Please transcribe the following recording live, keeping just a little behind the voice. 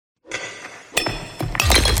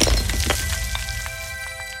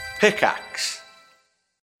Pickaxe.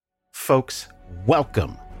 Folks,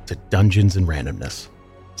 welcome to Dungeons and Randomness.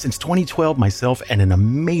 Since 2012, myself and an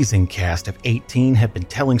amazing cast of 18 have been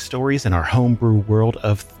telling stories in our homebrew world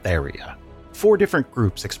of Theria. 4 different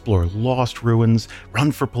groups explore lost ruins,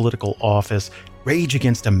 run for political office, rage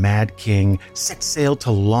against a mad king, set sail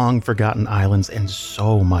to long-forgotten islands, and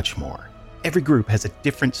so much more. Every group has a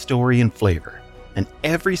different story and flavor, and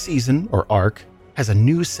every season, or arc, has a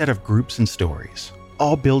new set of groups and stories,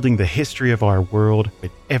 all building the history of our world with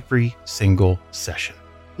every single session.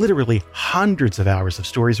 Literally hundreds of hours of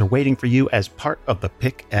stories are waiting for you as part of the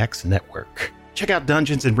Pickaxe Network. Check out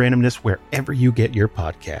Dungeons and Randomness wherever you get your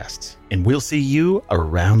podcasts, and we'll see you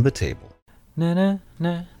around the table. Na na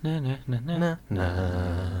na na na na na na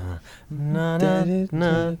na na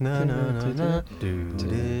na.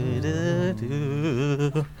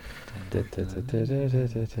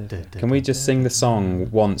 Can we just sing the song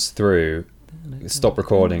once through, stop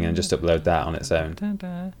recording, and just upload that on its own?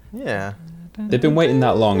 Yeah. They've been waiting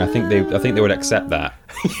that long. I think they would accept that.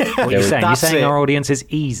 What are you saying? You're That's saying it. our audience is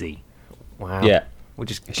easy. Wow. Yeah, We'll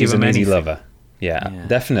just give she's them an easy anything. lover. Yeah, Yeah.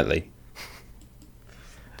 definitely.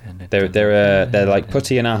 They're like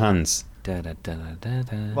putty in our hands.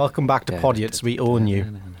 Welcome back to Podiots. We own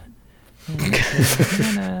you.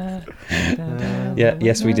 Yeah,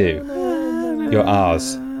 yes we do. You're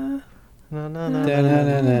ours.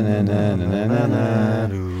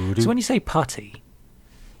 So when you say putty,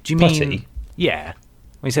 do you mean Putty? Yeah.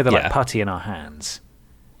 When you say they're Yeah. like putty in our hands,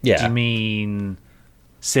 do Yeah. you mean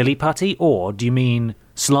silly putty or do you mean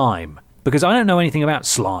slime? Because I don't know anything about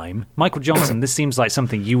slime. Michael Johnson, this seems like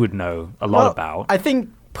something you would know a lot about. I think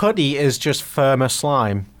putty is just firmer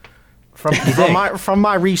slime. From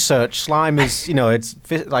my research, slime is, it's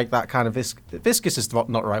like that kind of viscous is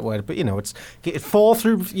not the right word, but it fall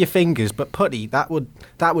through your fingers. But putty, that would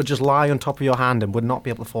just lie on top of your hand and would not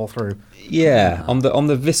be able to fall through. Yeah, on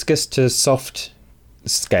the viscous to soft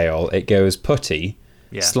scale, it goes putty,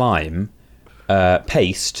 Yeah. slime,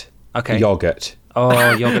 paste, Okay. yogurt, Oh,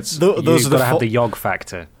 yogurts. Those You've are got to the have fo- the yog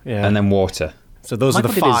factor. Yeah. and then water. So those Michael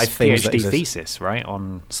are the did 5 his things that PhD exist. thesis, right,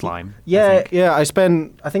 on slime. I Yeah, think. yeah.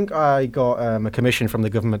 I think I got a commission from the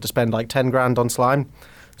government to spend like 10 grand on slime.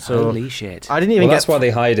 So Holy shit. I didn't even Well, get. that's why they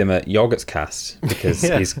hired him at Yogurt's Cast, because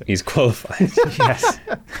Yeah. he's qualified. Yes,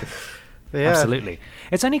 Yeah. absolutely.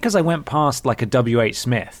 It's only because I went past like a W.H.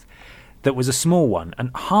 Smith that was a small one, and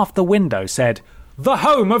half the window said, "The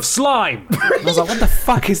home of slime." And I was like, what the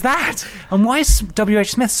fuck is that? And why is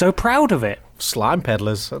W.H. Smith so proud of it? Slime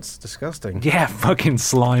peddlers. That's disgusting. Yeah, fucking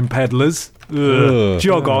slime peddlers. Ugh.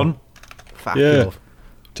 Jog on. Fuck Yeah. you.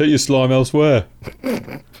 Take your slime elsewhere.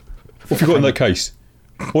 What have you got in that case?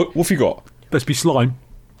 What have you got? Let's be slime.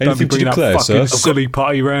 Anything to bringing that declare, fucking sir? silly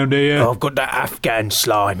putty round here. I've got that Afghan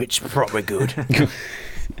slime. It's proper good.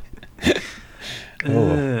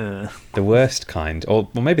 The worst kind, or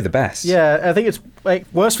well, maybe the best. Yeah, I think it's like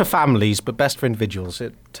worse for families, but best for individuals.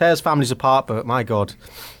 It tears families apart, but my God.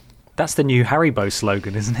 That's the new Haribo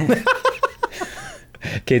slogan, isn't it?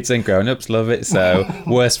 Kids and grown-ups love it, so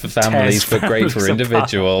worse for families, Tears but great for families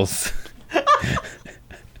apart. individuals.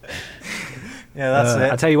 Yeah, that's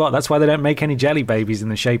I tell you what, that's why they don't make any jelly babies in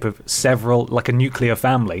the shape of several, like a nuclear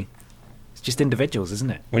family. It's just individuals, isn't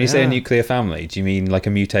it? When you say a Yeah. nuclear family, do you mean like a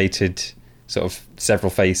mutated sort of several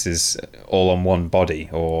faces all on one body,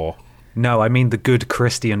 or No, I mean the good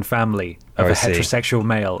Christian family of Oh, I a see. heterosexual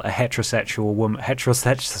male, a heterosexual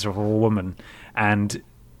woman, and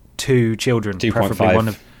 2 children, 2.5 preferably one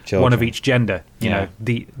of children. each gender. You Yeah.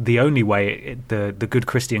 know, the only way the good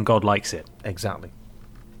Christian God likes it. Exactly.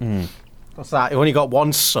 What's that? You only got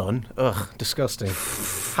one son. Ugh, disgusting.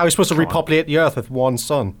 How are you supposed to repopulate the earth with one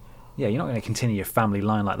son? Yeah, you're not going to continue your family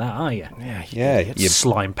line like that, are you? yeah, you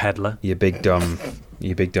Slime peddler. big dumb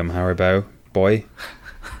Haribo boy.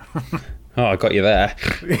 Oh, I got you there.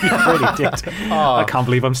 You really did. I can't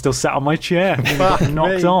believe I'm still sat on my chair. I've Fuck been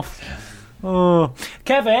knocked me. off. Oh,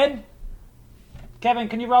 Kevin,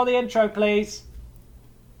 can you roll the intro, please?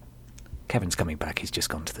 Kevin's coming back. He's just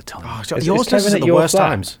gone to the toilet. Oh, Is yours Kevin does it at at the your worst flat?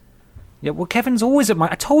 times. Yeah, well, Kevin's always at my...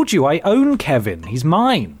 I told you, I own Kevin. He's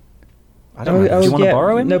mine. I don't know. Do you wanna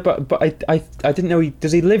borrow him? No, but I didn't know.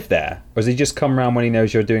 Does he live there, or does he just come around when he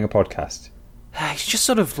knows you're doing a podcast? He's just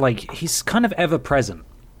sort of like... He's kind of ever-present.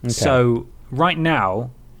 So, right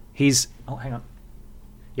now, he's... Oh, hang on.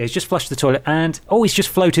 Yeah, he's just flushed the toilet, and... Oh, he's just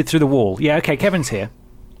floated through the wall. Yeah, okay, Kevin's here.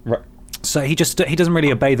 Right. So he doesn't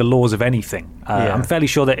really obey the laws of anything. Yeah. I'm fairly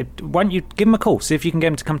sure that... why don't you give him a call, see if you can get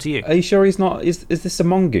him to come to you. Are you sure he's not? Is this a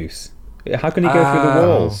mongoose? How can he go through the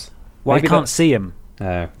walls? Well, Maybe I can't see him,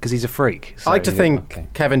 Oh. because he's a freak. I like to think okay.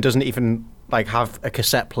 Kevin doesn't even like have a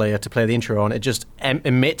cassette player to play the intro on. It just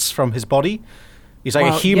emits from his body. He's like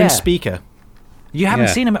a human speaker. You haven't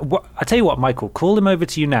seen him. I tell you what, Michael, call him over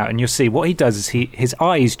to you now, and you'll see what he does is his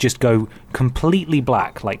eyes just go completely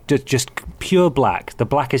black, like just pure black, the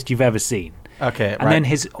blackest you've ever seen. Okay, and then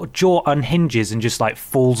his jaw unhinges and just like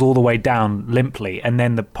falls all the way down limply, and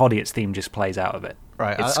then the Podiots theme just plays out of it.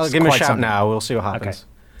 Right, I'll give him a shout now. We'll see what happens.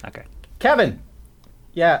 Okay. Kevin.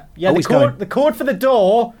 Yeah. The code for the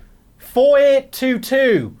door,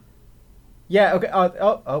 4822. Yeah.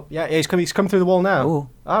 Okay. Yeah. He's come through the wall now.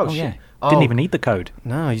 Oh shit. Yeah. Didn't even need the code.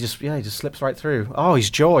 No, he just slips right through. Oh,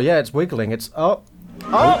 his jaw. Yeah, it's wiggling. It's there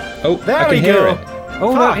I we can go. hear it.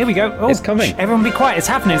 Oh, no, here we go. Oh, It's coming. Everyone be quiet. It's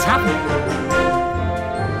happening.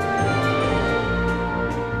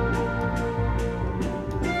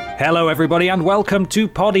 Hello, everybody, and welcome to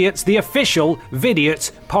Podiots, the official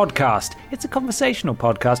Vidiots podcast. It's a conversational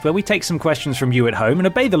podcast where we take some questions from you at home and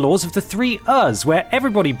obey the laws of the three Us, where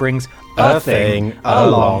everybody brings a thing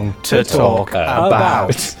along to talk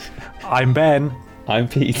about. I'm Ben. I'm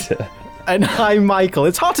Peter. And I'm Michael.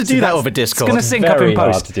 It's hard to do that over Discord. It's going to sync up in Very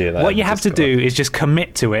hard post. to do that What you over have to Discord. do is just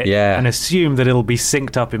commit to it and assume that it'll be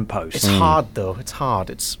synced up in post. It's hard, though. It's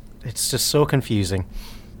hard. It's just so confusing.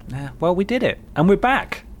 Yeah, well, we did it, and we're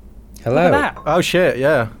back. Hello. Look at that. Oh, shit,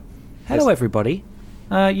 yeah. Hello, everybody.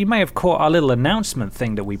 You may have caught our little announcement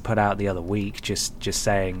thing that we put out the other week, just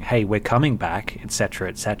saying, hey, we're coming back, etc.,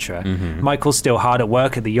 etc. Michael's still hard at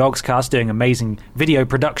work at the Yogscast doing amazing video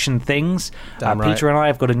production things. Damn right. Peter and I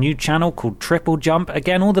have got a new channel called Triple Jump.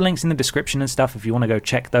 Again, all the links in the description and stuff if you want to go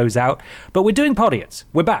check those out. But we're doing Podiots.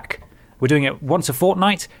 We're back. We're doing it once a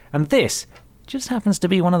fortnight, and this just happens to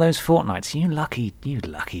be one of those fortnights. You lucky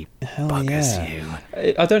buggers, you.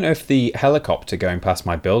 I don't know if the helicopter going past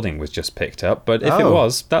my building was just picked up, but if it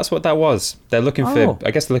was, that's what that was. They're looking for,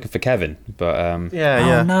 I guess they're looking for Kevin, but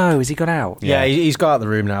Yeah. Oh no, has he got out? Yeah, he's got out of the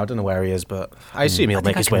room now. I don't know where he is, but I assume he'll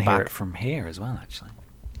make his way I can hear back. it from here as well, actually.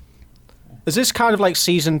 Is this kind of like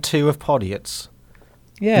season 2 of Podiots?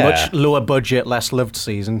 yeah, Much lower budget, less loved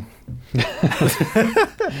season.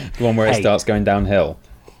 the one where it Hey. starts going downhill.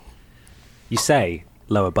 You say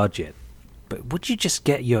lower budget, but would you just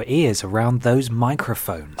get your ears around those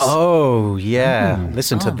microphones? Oh, yeah.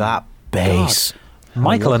 Listen to that bass.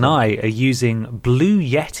 Michael and I are using Blue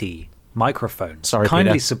Yeti microphones, Sorry,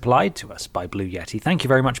 kindly Peter. supplied to us by Blue Yeti. Thank you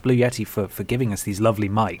very much, Blue Yeti, for giving us these lovely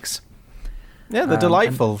mics. Yeah, they're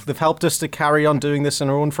delightful. They've helped us to carry on doing this in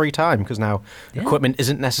our own free time because now equipment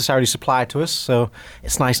isn't necessarily supplied to us, so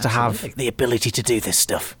it's nice to have the ability to do this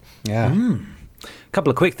stuff. Yeah. Couple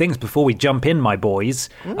of quick things before we jump in, my boys.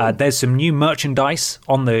 There's some new merchandise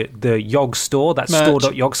on the Yogs store. That's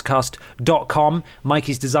store.yogscast.com.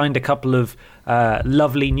 Mikey's designed a couple of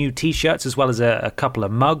lovely new T-shirts as well as a couple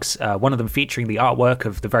of mugs. One of them featuring the artwork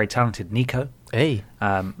of the very talented Nico, Hey.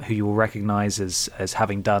 who you will recognise as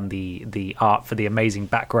having done the art for the amazing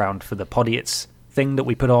background for the Podiots thing that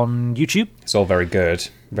we put on YouTube. It's all very good,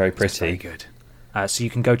 very pretty. Very good. So you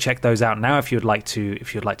can go check those out now if you'd like to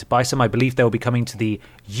buy some. I believe they'll be coming to the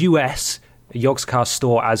US Yogscast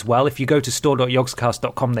store as well. If you go to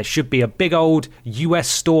store.yogscast.com, there should be a big old US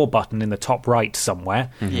store button in the top right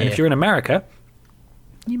somewhere. And if you're in America,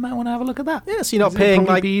 you might want to have a look at that. Yeah, so you're not It'll paying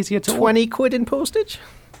probably like be easier to 20 quid in postage?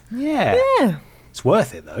 Yeah. Yeah. It's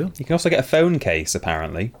worth it though. You can also get a phone case,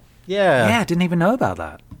 apparently. Yeah. Yeah, I didn't even know about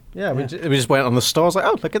that. Yeah, we just went on the store. I was like,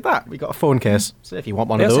 oh, look at that. We got a phone case. So if you want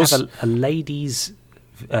one They of also those. have a ladies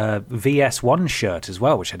VS1 shirt as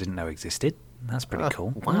well, which I didn't know existed. That's pretty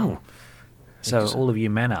cool. Wow. So all of you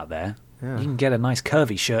men out there, you can get a nice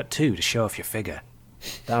curvy shirt too to show off your figure.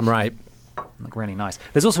 Damn right. Look really nice.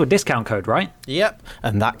 There's also a discount code, right? Yep.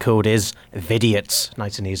 And that code is VIDIOTS.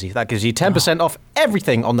 Nice and easy. That gives you 10% off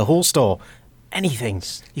everything on the whole store. Anything.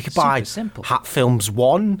 You could buy Super simple. Hat Films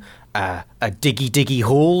 1, a Diggy Diggy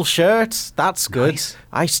Hole shirt. That's good.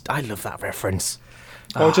 Nice. I love that reference.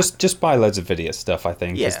 Or just buy loads of video stuff, I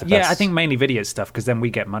think, is the best. Yeah, I think mainly video stuff because then we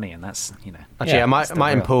get money and that's, Actually, Yeah, I might it's the real.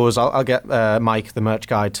 impose. I'll get Mike, the merch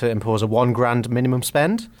guy, to impose a $1,000 minimum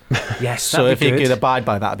spend. Yes, So that'd if be you good. could abide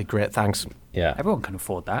by that, that'd be great. Thanks. Yeah. Everyone can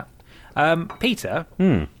afford that. Peter,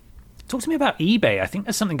 talk to me about eBay. I think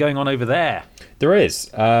there's something going on over there. There is.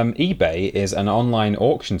 eBay is an online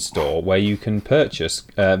auction store where you can purchase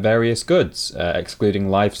various goods, excluding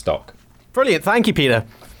livestock. Brilliant. Thank you, Peter.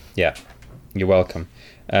 Yeah, you're welcome.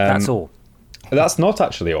 That's all. That's not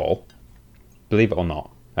actually all, believe it or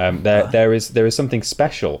not. There is something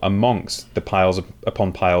special amongst the piles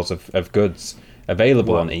upon piles of goods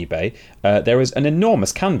available on eBay. There is an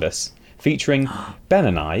enormous canvas featuring Ben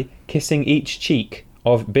and I kissing each cheek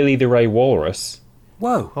of Billy the Ray Walrus.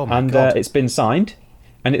 Whoa. Oh my And God. it's been signed,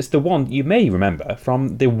 And it's the one you may remember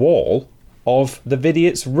from the wall of the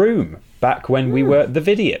Vidiots room, back when we were the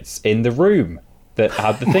Vidiots in the room that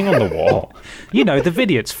had the thing on the wall. You know, the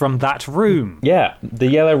Vidiots from that room. Yeah, the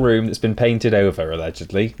yellow room that's been painted over,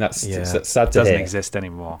 allegedly. That's sad to Doesn't hear. exist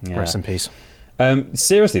anymore. Yeah. Rest in peace.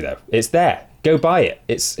 Seriously, though, it's there. Go buy it.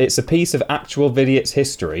 It's a piece of actual Vidiots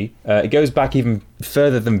history. It goes back even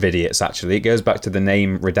further than Vidiots, actually. It goes back to the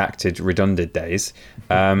name redacted, redundant days.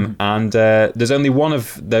 And there's only one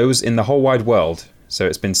of those in the whole wide world. So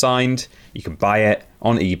it's been signed. You can buy it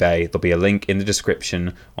on eBay. There'll be a link in the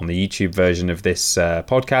description on the YouTube version of this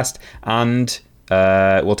podcast. And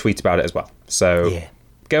we'll tweet about it as well. So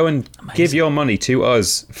go and give your money to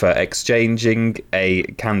us for exchanging a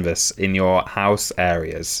canvas in your house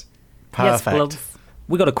areas. Perfect. Yes, well,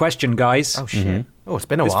 we got a question, guys. Oh, shit. Oh, it's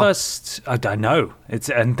been a This while. first, I don't know.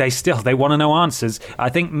 And they want to know answers. I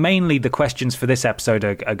think mainly the questions for this episode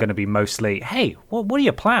are going to be mostly, hey, what are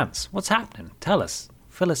your plans? What's happening? Tell us.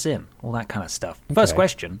 Fill us in. All that kind of stuff. First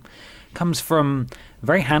question comes from a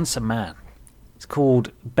very handsome man. It's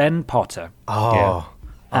called Ben Potter.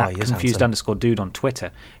 At confused_dude on Twitter,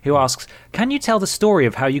 who asks, can you tell the story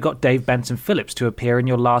of how you got Dave Benson Phillips to appear in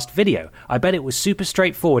your last video? I bet it was super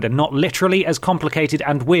straightforward and not literally as complicated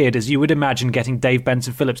and weird as you would imagine getting Dave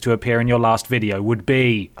Benson Phillips to appear in your last video would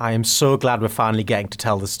be. I am so glad we're finally getting to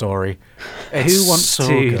tell the story. Who wants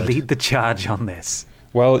to lead the charge on this?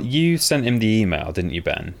 Well, you sent him the email, didn't you,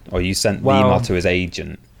 Ben? Or you sent the email to his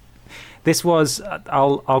agent. This was,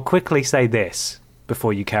 I'll quickly say this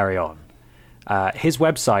before you carry on. His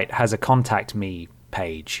website has a contact me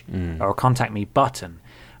page or a contact me button,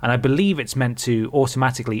 and I believe it's meant to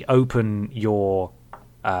automatically open your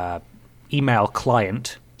email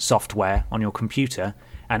client software on your computer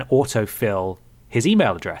and autofill his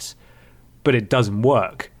email address. But it doesn't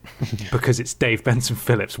work because it's Dave Benson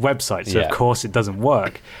Phillips' website, so of course it doesn't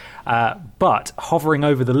work. But hovering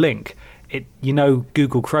over the link,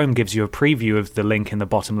 Google Chrome gives you a preview of the link in the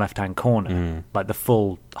bottom left-hand corner, like the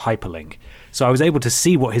full hyperlink. So I was able to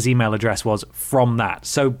see what his email address was from that.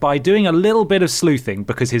 So by doing a little bit of sleuthing,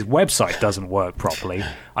 because his website doesn't work properly,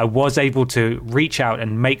 I was able to reach out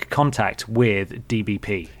and make contact with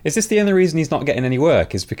DBP. Is this the only reason he's not getting any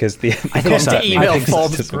work? Is because the email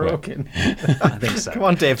form's broken. I think so. Come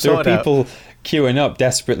on, Dave, there sort are it people queuing up,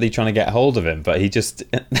 desperately trying to get hold of him, but he just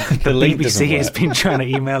the link doesn't BBC work. has been trying to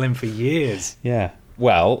email him for years. Yeah.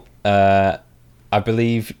 Well, I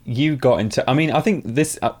believe you got into... I mean, I think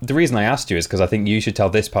this... the reason I asked you is because I think you should tell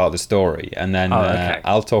this part of the story, and then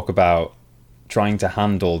I'll talk about trying to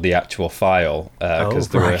handle the actual file, because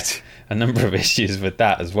there were a number of issues with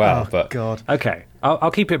that as well. God. Okay,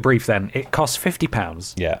 I'll keep it brief then. It costs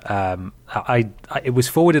 £50. Yeah. It was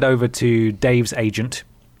forwarded over to Dave's agent.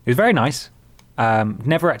 It was very nice.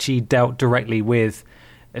 Never actually dealt directly with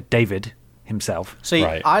David himself. See,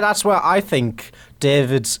 Right. That's where I think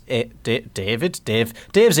Dave's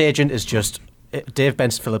agent is just Dave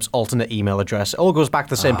Benson Phillips' alternate email address. It all goes back to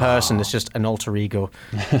the same person. It's just an alter ego.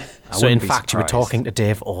 So in be fact, you were surprised. talking to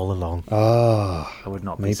Dave all along. I would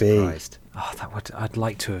not be maybe. surprised. I'd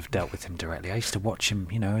like to have dealt with him directly. I used to watch him,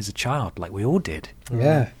 as a child, like we all did.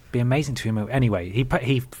 Yeah. Be amazing to him. Anyway,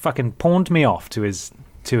 he fucking pawned me off to his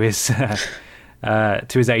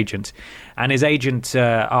agent, and his agent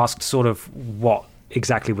asked sort of what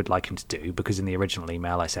exactly we'd like him to do, because in the original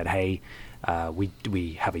email I said, hey,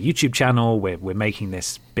 we have a YouTube channel, we're making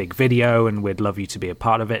this big video and we'd love you to be a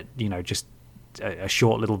part of it, just a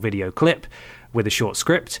short little video clip with a short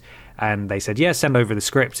script. And they said, yeah, send over the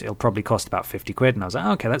script, it'll probably cost about 50 quid. And I was like,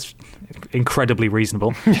 okay, that's incredibly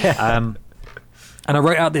reasonable. And I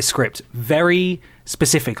wrote out this script very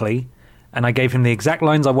specifically, and I gave him the exact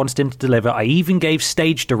lines I wanted him to deliver. I even gave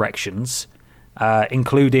stage directions,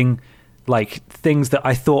 including like things that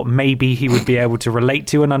I thought maybe he would be able to relate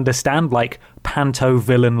to and understand, like panto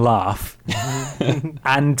villain laugh.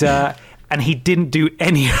 And he didn't do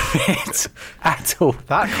any of it at all.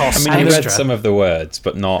 That costs I mean, he extra. read some of the words,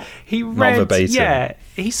 but not verbatim. Yeah,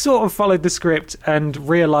 he sort of followed the script and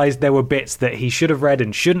realised there were bits that he should have read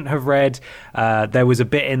and shouldn't have read. There was a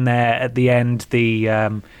bit in there at the end,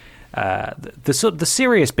 the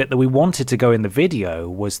serious bit that we wanted to go in the video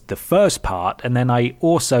was the first part, and then I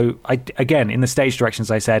again in the stage directions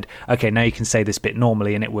I said, okay, now you can say this bit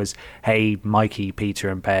normally, and it was, hey, Mikey, Peter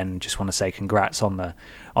and Ben, just want to say congrats on the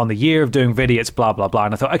year of doing Vidiots, blah blah blah.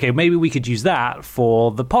 And I thought, okay, maybe we could use that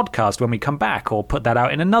for the podcast when we come back, or put that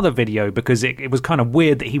out in another video, because it was kind of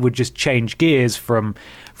weird that he would just change gears from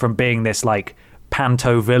being this like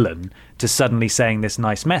panto villain to suddenly saying this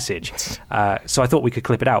nice message. So I thought we could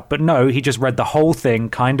clip it out, but no, he just read the whole thing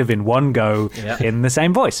kind of in one go in the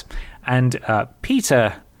same voice. And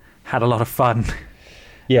Peter had a lot of fun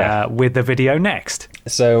Yeah. with the video next.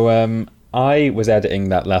 So I was editing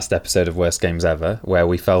that last episode of Worst Games Ever, where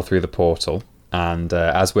we fell through the portal, and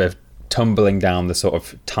as we're tumbling down the sort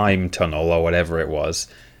of time tunnel or whatever it was,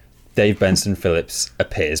 Dave Benson Phillips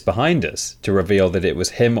appears behind us to reveal that it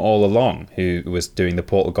was him all along who was doing the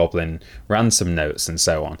Portal Goblin ransom notes and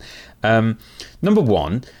so on. Number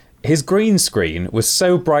one, his green screen was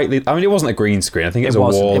so brightly... I mean, it wasn't a green screen. I think it was a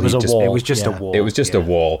wall. It was a wall. It was just a Yeah. wall. It was just a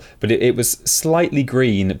wall, but it was slightly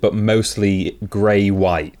green, but mostly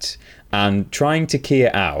grey-white. And trying to key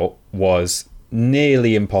it out was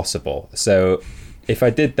nearly impossible. So if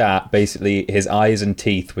I did that, basically his eyes and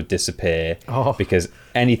teeth would disappear because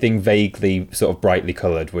anything vaguely sort of brightly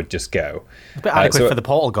coloured would just go. A bit adequate for the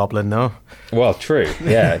Portal Goblin, though. Well, true,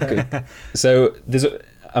 yeah. So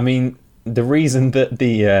the reason that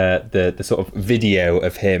the sort of video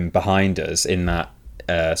of him behind us in that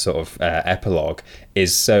epilogue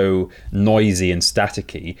is so noisy and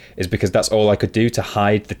staticky is because that's all I could do to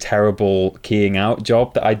hide the terrible keying out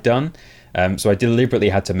job that I'd done. So I deliberately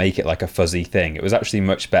had to make it like a fuzzy thing. It was actually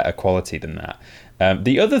much better quality than that.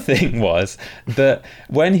 The other thing was that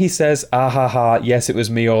when he says, "Ah ha ha, yes, it was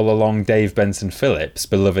me all along, Dave Benson Phillips,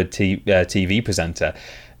 beloved TV presenter,"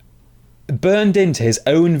 burned into his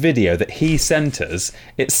own video that he sent us,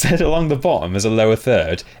 it said along the bottom as a lower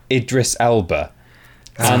third, Idris Elba.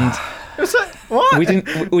 And What?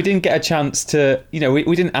 we didn't get a chance to,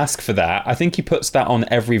 we didn't ask for that. I think he puts that on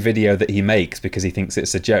every video that he makes because he thinks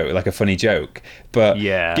it's a joke, like a funny joke. But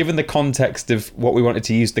given the context of what we wanted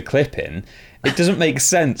to use the clip in, it doesn't make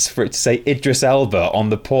sense for it to say Idris Elba on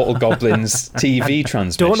the Portal Goblins TV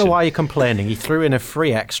transmission. Don't know why you're complaining. He threw in a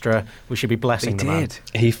free extra. We should be blessing the man.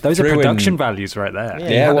 Those are production values right there.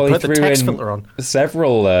 Yeah, well, he put threw the text in filter on.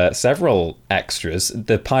 Several extras.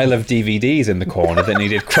 The pile of DVDs in the corner that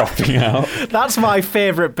needed cropping out. That's my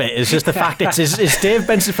favourite bit. Is just the fact it's Dave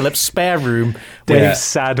Benson Phillips' spare room. Dave's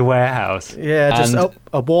sad warehouse. Yeah, just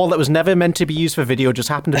a wall that was never meant to be used for video, just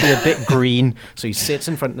happened to be a bit green, so he sits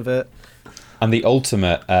in front of it. And the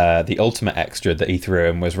ultimate extra that he threw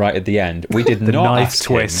in was right at the end. We did not knife ask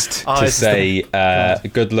twist. him to say,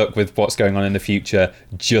 good luck with what's going on in the future,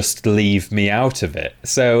 just leave me out of it.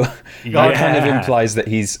 So that kind of implies that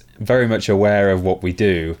he's very much aware of what we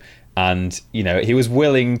do. And, he was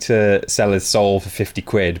willing to sell his soul for 50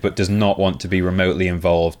 quid, but does not want to be remotely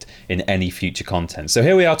involved in any future content. So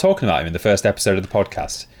here we are talking about him in the first episode of the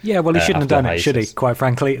podcast. Yeah, well, he shouldn't have done it, should he? Quite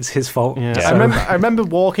frankly, it's his fault. Yeah. So. I remember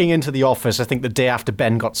walking into the office, I think the day after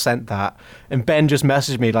Ben got sent that, and Ben just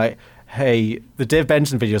messaged me like, hey, the Dave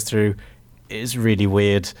Benson video's through. Is really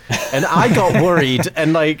weird. And I got worried,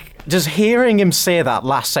 and just hearing him say that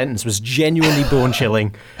last sentence was genuinely bone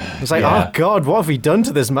chilling. I was like, oh God, what have we done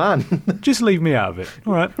to this man? Just leave me out of it.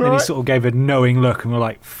 All right. Then he sort of gave a knowing look, and we're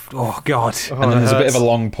like, oh God. And then there's a bit of a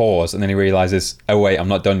long pause, and then he realises, oh wait, I'm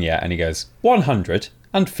not done yet. And he goes,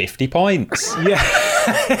 150 points. Yeah,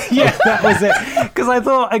 that was it. Because I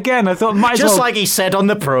thought, might as just well, like he said on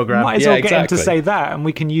the programme. Might as well get him to say that, and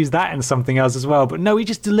we can use that in something else as well. But no, he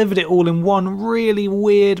just delivered it all in one really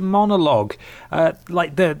weird monologue.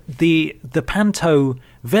 Like the Panto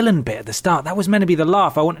villain bit at the start, that was meant to be the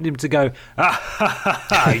laugh. I wanted him to go,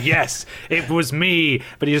 yes, it was me.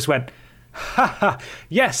 But he just went,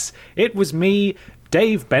 yes, it was me,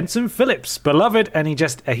 Dave Benson Phillips, beloved. And he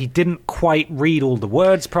didn't quite read all the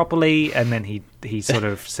words properly, and then he sort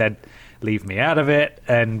of said, leave me out of it,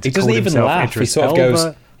 and he doesn't even laugh. Idris He sort of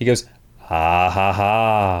Elba. goes, ha ha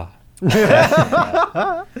ha.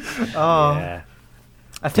 Yeah.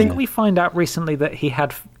 I think we find out recently that he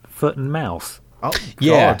had foot and mouth. Oh, God.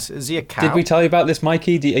 Yeah. Is he a cow? Did we tell you about this,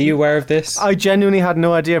 Mikey? Are you aware of this? I genuinely had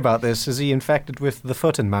no idea about this. Is he infected with the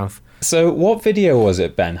foot and mouth? So what video was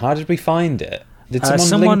it, Ben? How did we find it? Did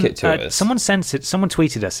someone link it to us? Someone sent it. Someone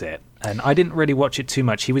tweeted us it, and I didn't really watch it too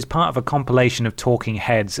much. He was part of a compilation of talking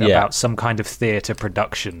heads about some kind of theatre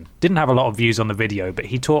production. Didn't have a lot of views on the video, but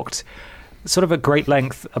he talked sort of at great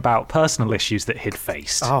length about personal issues that he'd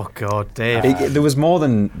faced. Oh God, Dave! There was more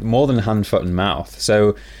than hand, foot, and mouth.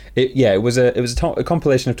 So it was a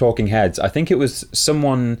compilation of talking heads. I think it was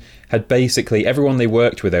someone had basically everyone they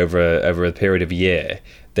worked with over a period of a year.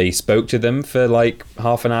 They spoke to them for like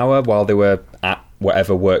half an hour while they were at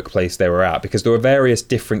whatever workplace they were at, because there were various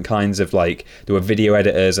different kinds of there were video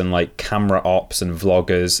editors and camera ops and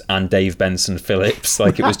vloggers and Dave Benson Phillips.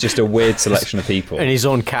 It was just a weird selection of people. In his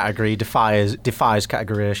own category, defies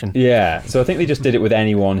categorization. Yeah, so I think they just did it with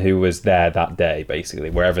anyone who was there that day,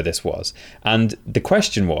 basically, wherever this was. And the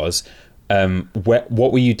question was,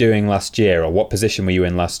 what were you doing last year, or what position were you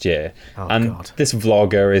in last year? God. This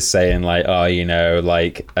vlogger is saying like, oh, in the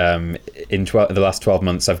last 12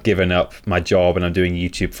 months I've given up my job and I'm doing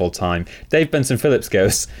YouTube full time. Dave Benson Phillips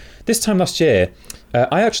goes, this time last year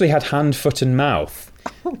I actually had hand, foot and mouth.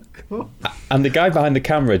 And the guy behind the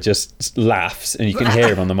camera just laughs, and you can hear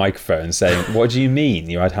him on the microphone saying, what do you mean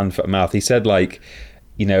you had hand, foot and mouth? He said like,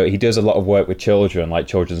 he does a lot of work with children, like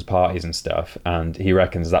children's parties and stuff, and he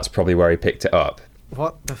reckons that's probably where he picked it up.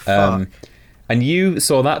 What the fuck? And you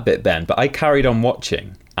saw that bit, Ben, but I carried on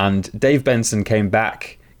watching, and Dave Benson came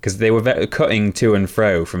back because they were cutting to and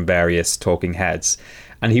fro from various talking heads,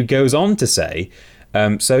 and he goes on to say,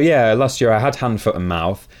 so yeah, last year I had hand, foot and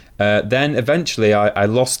mouth, then eventually I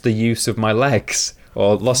lost the use of my legs,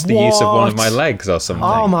 or lost the use of one of my legs or something.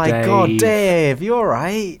 Oh my God, Dave, you're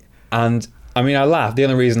right. And I mean, I laughed. The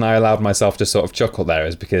only reason I allowed myself to sort of chuckle there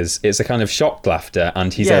is because it's a kind of shocked laughter,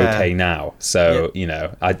 and he's okay now. So,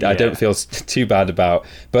 I don't feel too bad about...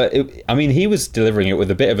 But, he was delivering it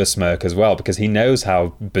with a bit of a smirk as well, because he knows how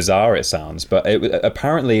bizarre it sounds. But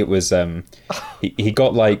apparently it was... he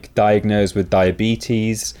got, like, diagnosed with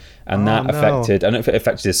diabetes, and that affected... I don't know if it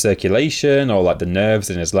affected his circulation or, like, the nerves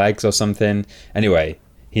in his legs or something. Anyway,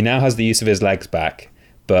 he now has the use of his legs back,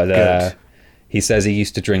 but he says he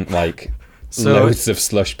used to drink, like... loads of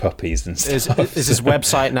slush puppies and stuff. Is his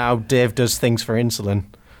website now Dave Does Things for Insulin?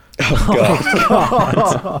 Oh,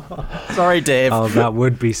 God. Sorry, Dave. Oh, that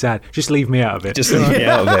would be sad. Just leave me out of it. Just leave me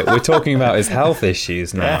out of it. We're talking about his health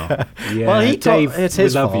issues now. Yeah, Well, Dave, it's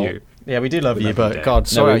his we love fault. you. Yeah, we do love you, love but you, Dave. God, No,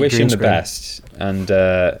 sorry. we wish him the green screen. best. And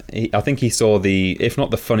I think he saw if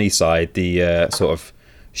not the funny side, the sort of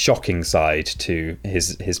shocking side to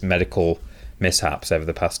his medical mishaps over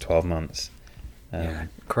the past 12 months. Yeah,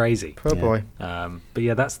 crazy. Poor boy. But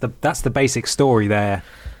yeah, that's the basic story there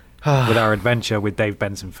with our adventure with Dave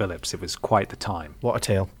Benson Phillips. It was quite the time. What a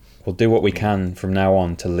tale. We'll do what we can from now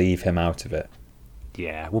on to leave him out of it.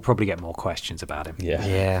 Yeah, we'll probably get more questions about him.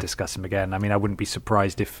 Yeah. Discuss him again. I mean, I wouldn't be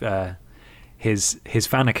surprised if his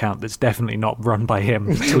fan account that's definitely not run by him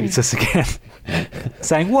tweets us again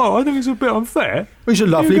saying, whoa, I think it's a bit unfair. He's a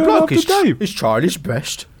lovely You're going bloke. after Dave. He's tried his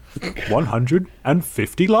best.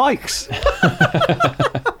 150 likes.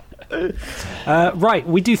 Right,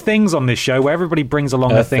 we do things on this show where everybody brings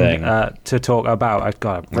along a thing to talk about. I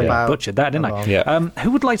butchered that, didn't I? Yeah.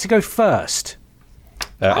 Who would like to go first?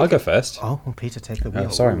 I'll go first. Oh, Peter, take the wheel. Oh,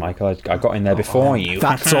 sorry, Michael. I got in there before you.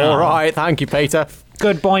 That's all right. Thank you, Peter.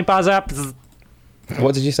 Good boy, Buzzer.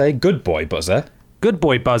 What did you say? Good boy, Buzzer? Good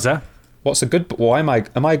boy, Buzzer. What's a good... Why am I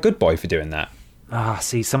a good boy for doing that?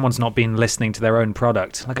 See, someone's not been listening to their own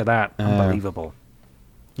product. Look at that. Unbelievable.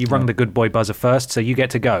 You rung the good boy buzzer first, so you get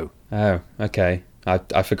to go. Oh, okay.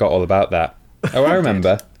 I forgot all about that. Oh, I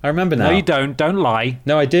remember. I remember now. No, you don't. Don't lie.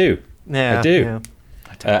 No, I do. Yeah, I do.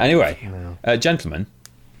 yeah. Anyway, gentlemen.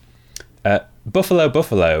 Buffalo,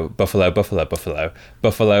 buffalo, buffalo, buffalo, buffalo,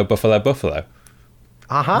 buffalo, buffalo, buffalo.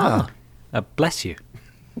 Aha. Bless you.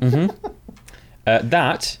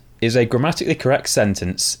 That is a grammatically correct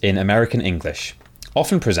sentence in American English,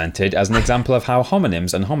 often presented as an example of how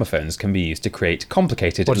homonyms and homophones can be used to create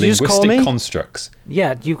complicated What did you just call linguistic me? constructs.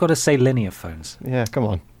 Yeah, you've got to say linear phones. Yeah, come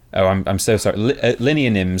on. Oh, I'm so sorry.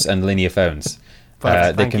 Lineonyms and linear phones.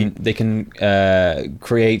 They can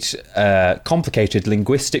create complicated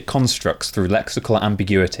linguistic constructs through lexical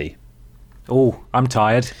ambiguity. Oh, I'm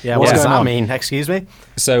tired. Yeah, What's what does going that on? mean? Excuse me?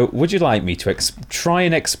 So, would you like me to try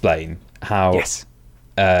and explain how Yes.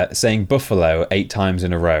 saying buffalo 8 times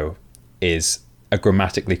in a row is a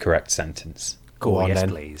grammatically correct sentence? Go on, yes, then.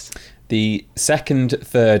 please. The second,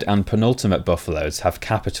 third, and penultimate buffaloes have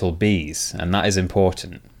capital Bs, and that is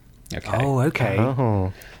important. Okay. Oh, okay.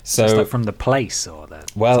 Oh. so It's like from the place or the...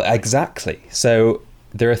 well, exactly. So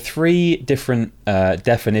there are 3 different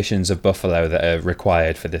definitions of buffalo that are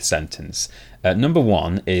required for this sentence. Number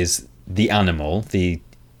 1 is the animal,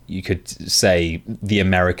 you could say the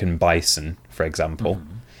American bison, for example.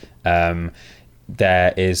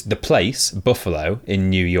 There is the place, Buffalo, in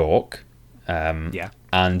New York.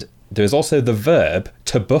 And there's also the verb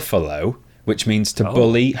to buffalo, which means to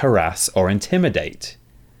bully, harass, or intimidate.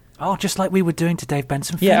 Oh, just like we were doing to Dave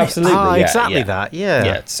Benson Phillips. Yeah, absolutely. Ah, yeah, exactly yeah. that, yeah.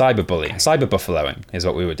 Yeah, cyberbullying, cyber-buffaloing is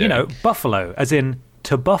what we were You doing. know, buffalo, as in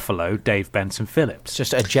to buffalo Dave Benson Phillips. It's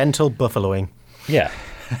just a gentle buffaloing. Yeah.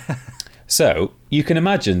 So, you can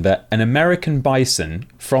imagine that an American bison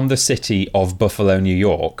from the city of Buffalo, New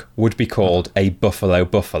York, would be called a buffalo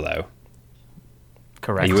buffalo.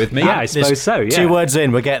 Correct. Are you with me? Yeah, I suppose so, yeah. 2 words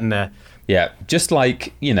in, we're getting there. Yeah, just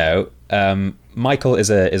like, Michael is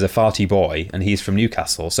a farty boy, and he's from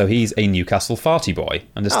Newcastle, so he's a Newcastle farty boy.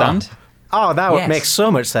 Understand? Oh, that Yes. makes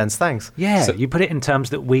so much sense. Thanks. Yeah, So- you put it in terms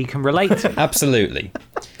that we can relate to. Absolutely.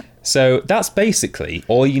 So that's basically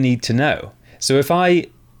all you need to know. So if I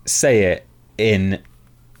say it in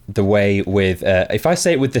the way with, if I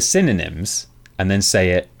say it with the synonyms and then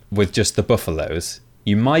say it with just the buffaloes,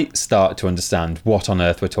 you might start to understand what on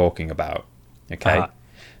earth we're talking about. Okay? Uh-huh.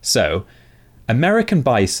 So, American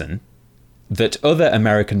bison that other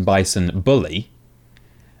American bison bully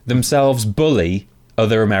themselves bully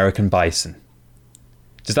other American bison.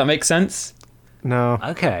 Does that make sense? No.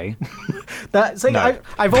 Okay. That's like, No.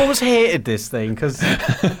 I've always hated this thing because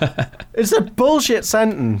it's a bullshit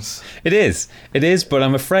sentence. It is, but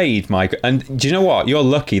I'm afraid, Mike. And do you know what? You're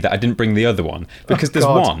lucky that I didn't bring the other one because there's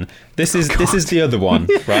God. one. This is the other one,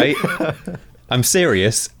 right? I'm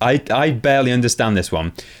serious. I barely understand this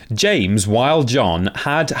one. James, while John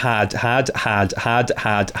had a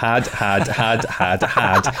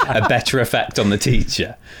better effect on the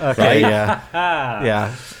teacher. Okay, Right? yeah.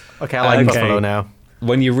 Yeah. Okay, I like Okay. Buffalo now.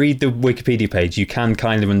 When you read the Wikipedia page, you can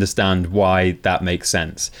kind of understand why that makes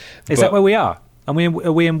sense. Is But that where we are? Are we in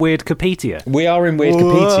Weird Wikipedia? we are in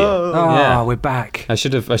Wikipedia? Oh, Yeah. we're back. I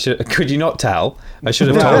should have. Could you not tell? I should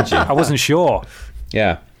have told you. I wasn't sure.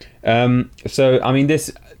 Yeah. So I mean,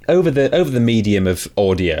 this over the medium of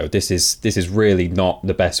audio, this is really not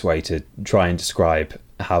the best way to try and describe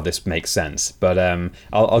how this makes sense. But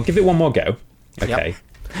I'll give it one more go. Okay.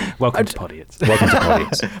 Welcome to Podiots. Welcome to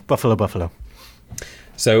Podiots. Buffalo.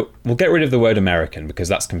 So we'll get rid of the word American because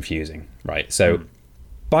that's confusing, right? So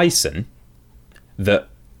bison, the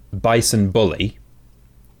bison bully.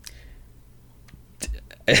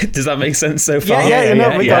 Does that make sense so far?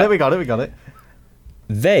 We got it.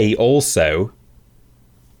 They also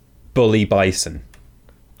bully bison.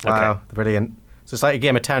 Wow, brilliant. So it's like a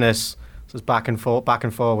game of tennis. So it's back and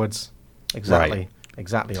forwards. Exactly. Right.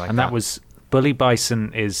 Exactly like And that was Bully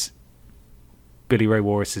Bison is Billy Ray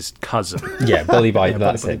Walrus's cousin, Yeah, bully bison.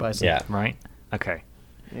 That's bully it. bison. Yeah. right? Okay.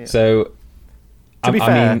 So, To be I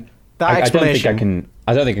fair, mean, that I don't think I explanation- can.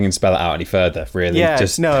 I don't think I can spell it out any further. Really, Yeah,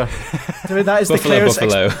 just no. I mean, that is the buffalo, clearest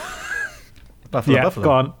buffalo. Buffalo.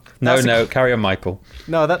 Go on. That's No, carry on, Michael.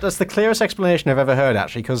 No, that's the clearest explanation I've ever heard,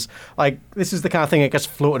 actually, because like this is the kind of thing that gets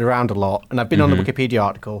floated around a lot, and I've been on the Wikipedia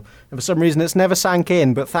article, and for some reason it's never sank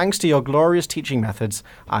in. But thanks to your glorious teaching methods,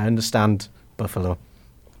 I understand buffalo.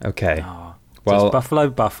 Okay. Oh, so Well, it's buffalo,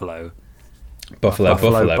 buffalo. buffalo,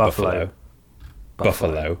 buffalo, buffalo.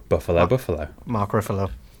 Mark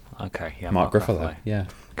Ruffalo. Okay, yeah. Mark Ruffalo. Yeah.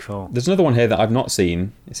 Cool. There's another one here that I've not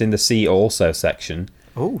seen. It's in the see also section.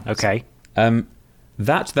 Oh, Okay.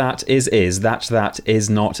 That is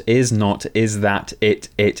not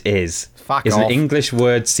it is. Fuck is off. an English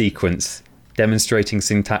word sequence demonstrating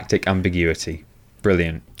syntactic ambiguity.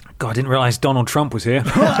 Brilliant. God, I didn't realize Donald Trump was here.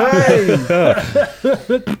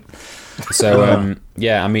 So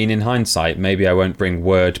yeah, I mean, in hindsight, maybe I won't bring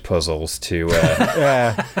word puzzles to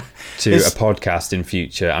yeah. to a podcast in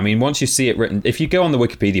future. I mean, once you see it written, if you go on the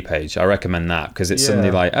Wikipedia page, I recommend that because it's suddenly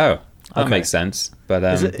Yeah. like, oh, that Okay. makes sense. But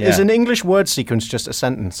Is an English word sequence just a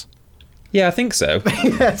sentence? yeah, I think so.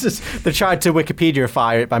 Yeah, it's just, they tried to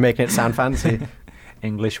Wikipediaify it by making it sound fancy.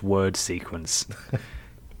 English word sequence.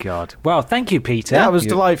 God. Well, thank you, Peter. Yeah, it was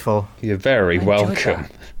delightful. You're very I enjoyed welcome.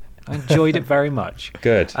 that. I enjoyed it very much.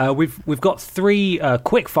 Good. We've got 3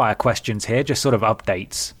 quick fire questions here, just sort of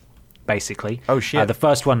updates, basically. Oh, shit. The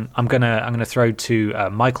first one I'm gonna throw to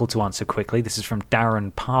Michael to answer quickly. This is from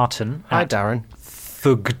Darren Parton Hi, at Darren.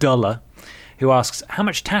 Thugdulla, who asks, "How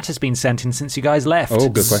much tat has been sent in since you guys left?" Oh,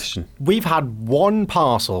 good question. We've had one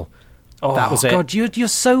parcel. Oh, that was it. God, you're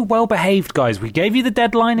so well behaved, guys. We gave you the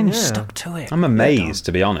deadline and you Yeah. stuck to it. I'm amazed,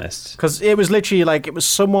 to be honest. Because it was literally like it was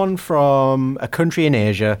someone from a country in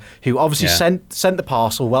Asia who obviously Yeah. sent the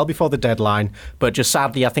parcel well before the deadline, but just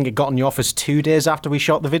sadly I think it got in the office 2 days after we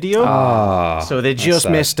shot the video. So they just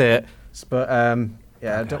sad. missed it. But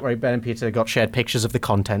yeah, don't worry, Ben and Peter got shared pictures of the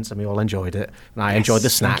contents and we all enjoyed it. And I enjoyed the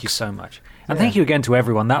snacks. Thank you so much. And thank you again to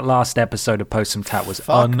everyone. That last episode of Post Some Tat was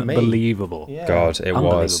Fuck me. unbelievable. Yeah. God, it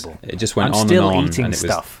was. Unbelievable. It just went I'm on still and on. eating and it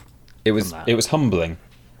was, stuff. It was from that. it was humbling.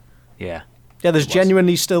 Yeah. Yeah, there's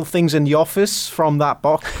genuinely still things in the office from that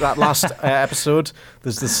that last episode.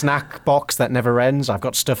 There's the snack box that never ends. I've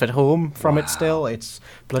got stuff at home from it still. It's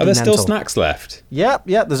bloody Are there still mental. snacks left? Yep.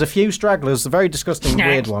 There's a few stragglers, the very disgusting, Snack.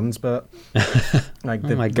 weird ones, but like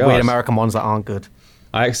the my God. weird American ones that aren't good.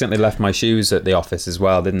 I accidentally left my shoes at the office as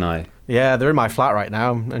well, didn't I? Yeah, they're in my flat right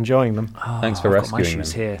now. I'm enjoying them. Thanks for I've got my rescuing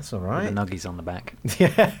shoes them. here. That's all right. With the nuggies on the back.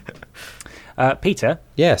 Yeah. Peter,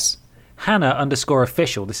 Yes.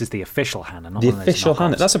 Hannah_official. This is the official Hannah, not The one of those official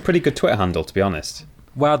Hannah. knockoffs. That's a pretty good Twitter handle, to be honest.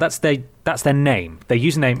 Well, that's their name. Their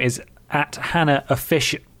username is @Hannah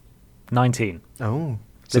official. 19. Oh.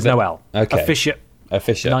 There's no L. Okay. Officiate.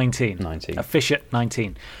 Officiate. 19. 19. Officiate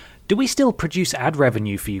 19. Do we still produce ad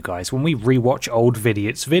revenue for you guys when we rewatch old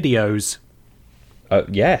Vidiots videos?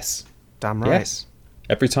 Yes. Damn right. Yes.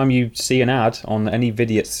 Every time you see an ad on any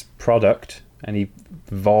Vidiots product, any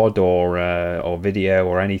VOD or video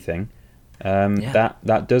or anything,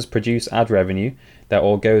 that does produce ad revenue. That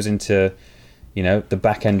all goes into, the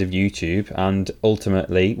back end of YouTube, and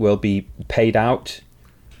ultimately will be paid out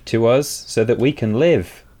to us so that we can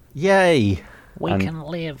live. Yay. We can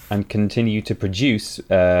live. And continue to produce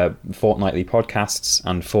fortnightly podcasts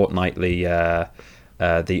and fortnightly the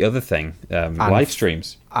other thing, live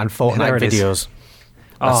streams. And Fortnite videos.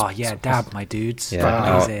 Dab, my dudes.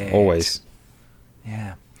 Yeah, always.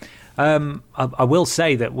 Yeah. I will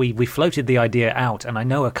say that we floated the idea out, and I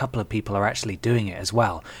know a couple of people are actually doing it as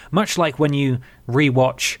well. Much like when you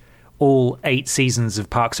rewatch all 8 seasons of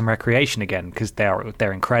Parks and Recreation again, because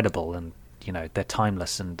they're incredible and they're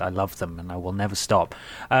timeless, and I love them, and I will never stop.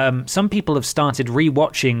 Some people have started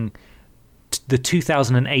rewatching the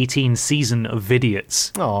 2018 season of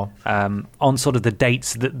Vidiots on sort of the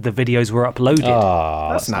dates that the videos were uploaded.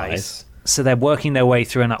 Oh, that's nice. So they're working their way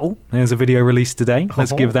through, and there's a video released today.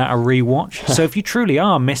 Let's give that a rewatch. So if you truly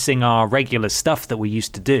are missing our regular stuff that we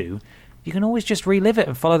used to do, you can always just relive it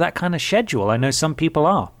and follow that kind of schedule. I know some people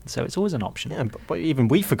are, so it's always an option. Yeah, but even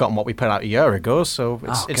we've forgotten what we put out a year ago, so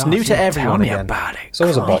it's new to everyone. Tell me again. about it. It's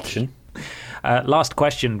always an option. Last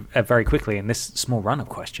question, very quickly, in this small run of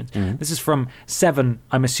questions. This is from Seven,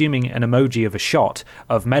 I'm assuming an emoji of a shot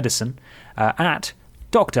of medicine, at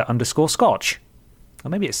Dr_Scotch. Or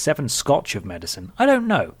maybe it's 7 Scotch of medicine. I don't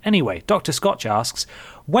know. Anyway, Dr. Scotch asks,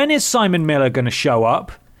 when is Simon Miller going to show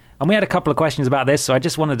up? And we had a couple of questions about this, so I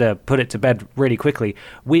just wanted to put it to bed really quickly.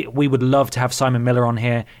 We would love to have Simon Miller on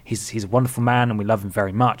here. He's a wonderful man, and we love him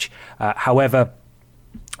very much. However,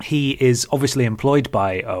 he is obviously employed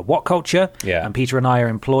by What Culture, and Peter and I are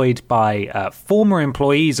employed by former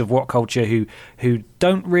employees of What Culture who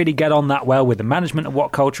don't really get on that well with the management of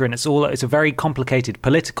What Culture, and it's a very complicated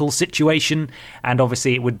political situation, and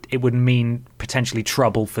obviously it would mean potentially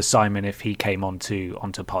trouble for Simon if he came onto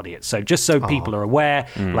Podiat. So just so people are aware,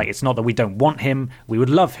 it's not that we don't want him, we would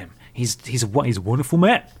love him. He's a wonderful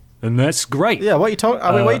man, and that's great. Yeah, what are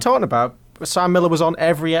you talking about? Simon Miller was on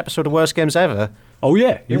every episode of Worst Games Ever. Oh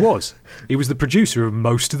yeah, he was. He was the producer of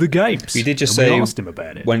most of the games. You did just say, we asked him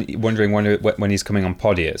about it. Wondering when he's coming on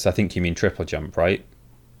Podiats. I think you mean Triple Jump, right?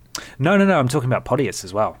 No. I'm talking about Podiats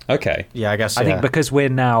as well. Okay. Yeah, I guess. I think because we're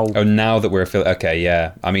now. Oh, now that we're okay,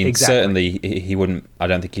 yeah. I mean, Exactly. certainly he wouldn't. I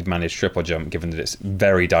don't think he'd manage Triple Jump, given that it's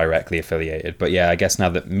very directly affiliated. But yeah, I guess now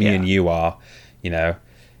that me and you are,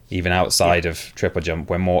 even outside of Triple Jump,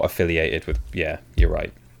 we're more affiliated with. Yeah, you're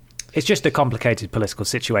right. It's just a complicated political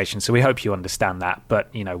situation, so we hope you understand that. But,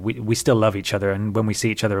 we still love each other, and when we see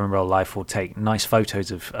each other in real life, we'll take nice photos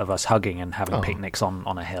of us hugging and having picnics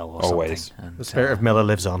on a hill or Always. something. And, the spirit of Miller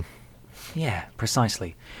lives on. Yeah,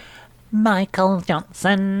 precisely. Michael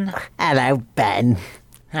Johnson. Hello, Ben.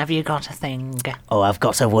 Have you got a thing? Oh, I've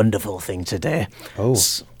got a wonderful thing today. Oh.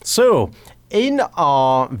 So, in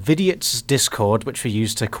our Vidiots Discord, which we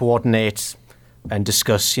use to coordinate and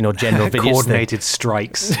discuss, general Vidiots coordinated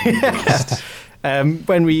strikes.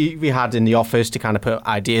 When we had in the office to kind of put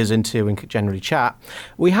ideas into and generally chat,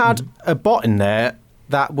 we had a bot in there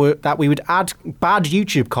that we would add bad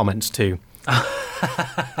YouTube comments to.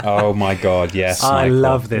 Oh my God, yes. I Michael.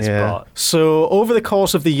 love this bot. So over the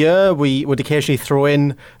course of the year, we would occasionally throw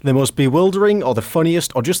in the most bewildering or the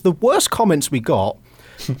funniest or just the worst comments we got.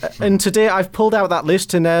 And today I've pulled out that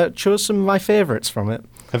list and chose some of my favourites from it.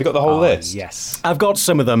 Have you got the whole list? Yes. I've got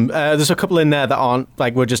some of them. There's a couple in there that aren't,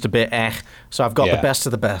 we're just a bit so I've got the best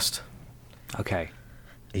of the best. Okay.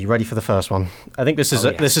 Are you ready for the first one? I think this is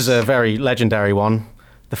yes. this is a very legendary one.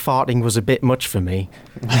 The farting was a bit much for me.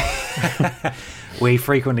 We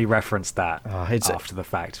frequently reference that it's after the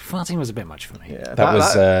fact. Farting was a bit much for me. Yeah,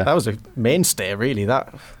 that was a mainstay, really.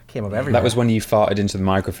 That came up everywhere. That was when you farted into the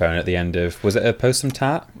microphone at the end of, was it a Post Some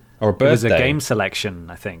Tat? Or a birthday? It was a game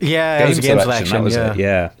selection, I think. Yeah, it was a game selection. That was it,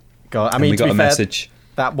 yeah. God, I And mean, we got to a be fair, message.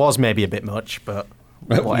 That was maybe a bit much, but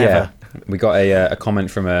Yeah, whatever. we got a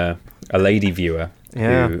comment from a lady viewer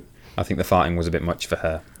Yeah. who I think the farting was a bit much for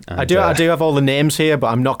her. And, I do have all the names here, but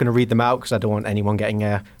I'm not going to read them out because I don't want anyone getting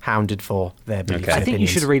hounded for their beliefs. Okay. I think you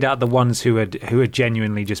should read out the ones who are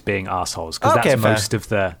genuinely just being assholes, because Okay,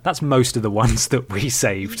 that's most of the ones that we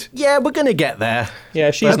saved. Yeah, we're going to get there. Yeah,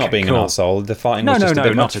 she's not being cool. an arsehole. The farting was just a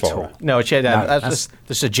bit much not for at all. her. No, that's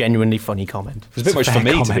that's a genuinely funny comment. It was a bit much a for fair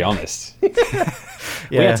me, to comment. be honest.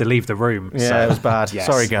 We had to leave the room. Yeah, so, it was bad. yes.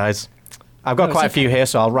 Sorry, guys. I've got No, quite a it's few okay. here,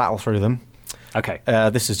 so I'll rattle through them. Okay.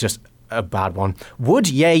 This is just a bad one. Would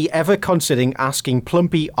Ye ever considering asking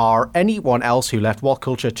Plumpy or anyone else who left What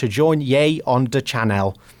Culture to join Ye on the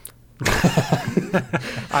channel?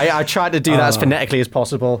 I tried to do that as phonetically as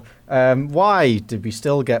possible. Why did we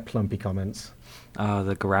still get Plumpy comments? Oh,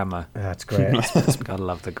 the grammar. That's great. Gotta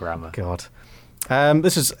love the grammar. God.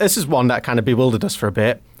 This is one that kind of bewildered us for a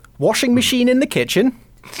bit. Washing machine in the kitchen.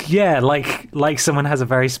 Yeah, like someone has a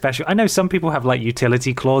very special... I know some people have, like,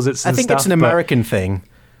 utility closets and I think stuff, it's an American thing.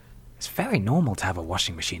 It's very normal to have a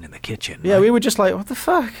washing machine in the kitchen. Yeah, right? we were just like, what the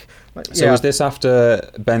fuck? Like, So yeah. was this after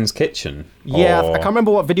Ben's kitchen? Yeah, or- I can't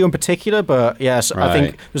remember what video in particular, but yes, I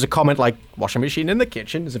think Right. there's a comment like, washing machine in the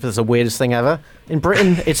kitchen, as if it's the weirdest thing ever. In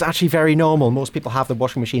Britain, it's actually very normal. Most people have the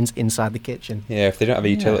washing machines inside the kitchen. Yeah, if they don't have a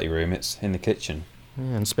utility room, it's in the kitchen. Yeah,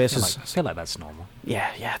 and I spaces... feel like that's normal.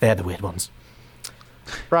 Yeah, they're the weird ones.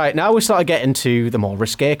 Right, now we start to get into the more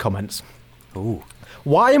risque comments. Ooh.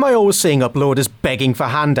 Why am I always seeing uploaders begging for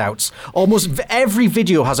handouts? Almost every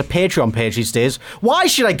video has a Patreon page these days. Why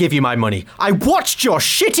should I give you my money? I watched your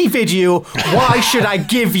shitty video. Why should I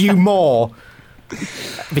give you more?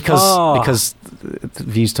 Because the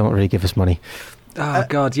views don't really give us money. Oh,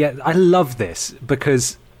 God, yeah. I love this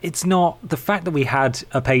because it's not... The fact that we had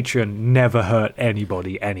a Patreon never hurt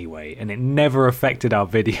anybody anyway, and it never affected our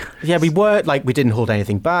video. Yeah, we didn't hold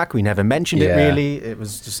anything back. We never mentioned it Yeah. really. It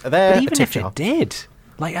was just there. But even if it did,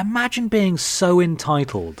 like, imagine being so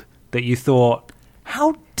entitled that you thought,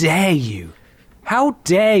 how dare you? How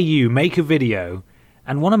dare you make a video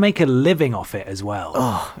and want to make a living off it as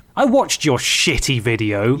well? I watched your shitty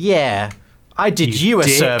video. Yeah. I did You you a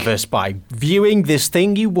dick. service by viewing this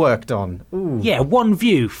thing you worked on. Ooh. Yeah, one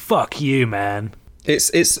view. Fuck you, man.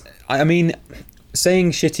 I mean,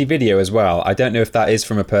 saying shitty video as well, I don't know if that is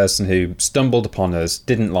from a person who stumbled upon us,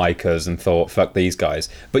 didn't like us, and thought, fuck these guys.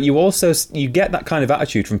 But you get that kind of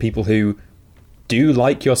attitude from people who do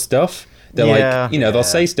like your stuff. They're Yeah. like, they'll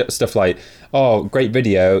say stuff like, oh, great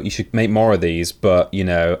video, you should make more of these, but,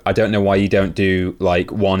 I don't know why you don't do,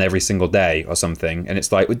 like, one every single day or something. And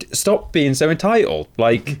it's like, stop being so entitled.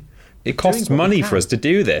 Like, it costs what we money can. for us to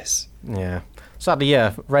do this. Yeah. Sadly,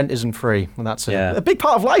 yeah, rent isn't free, and that's Yeah. a big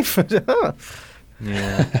part of life.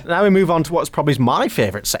 Yeah. Now we move on to what's probably my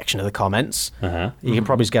favourite section of the comments. Uh-huh. You can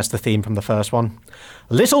probably guess the theme from the first one.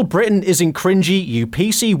 Little Britain isn't cringy, you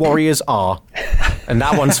PC warriors are. And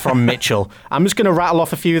that one's from Mitchell. I'm just going to rattle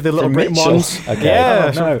off a few of the Little From Britain Mitchell? ones. Okay.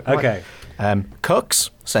 Yeah. No, okay.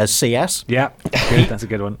 Cooks says CS. Yeah, that's a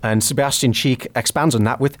good one. And Sebastian Cheek expands on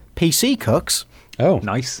that with PC Cooks. Oh,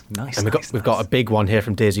 Nice. And we've got a big one here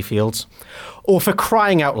from Daisy Fields. Or for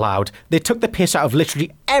crying out loud, they took the piss out of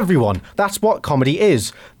literally everyone. That's what comedy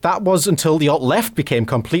is. That was until the alt-left became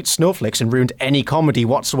complete snowflakes and ruined any comedy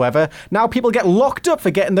whatsoever. Now people get locked up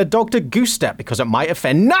for getting their dog to goose step because it might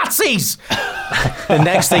offend Nazis. The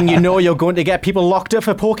next thing you know, you're going to get people locked up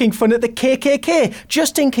for poking fun at the KKK,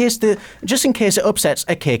 just in case it upsets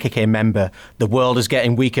a KKK member. The world is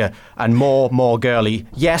getting weaker and more girly.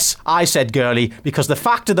 Yes, I said girly because the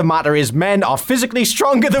fact of the matter is men are physically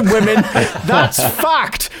stronger than women. That's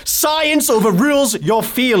fact. Science overrules your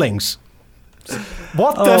feelings.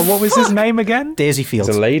 What the what was fuck? his name again? Daisy Fields.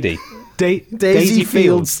 it's a lady. Daisy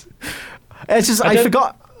Fields. It's just I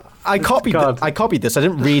forgot. I copied. God. I copied this. I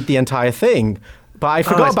didn't read the entire thing, but I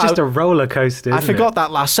forgot it's about. just a roller coaster. I isn't forgot it?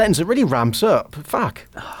 that last sentence. It really ramps up. Fuck.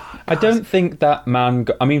 I don't think that man...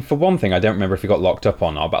 I mean, for one thing, I don't remember if he got locked up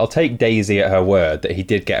or not, but I'll take Daisy at her word that he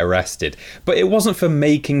did get arrested. But it wasn't for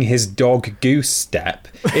making his dog goose step.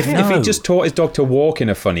 If he No. just taught his dog to walk in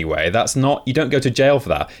a funny way, that's not... You don't go to jail for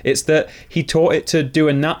that. It's that he taught it to do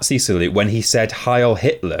a Nazi salute when he said Heil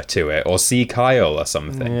Hitler to it, or Sieg Heil or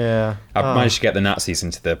something. Yeah. I've managed to get the Nazis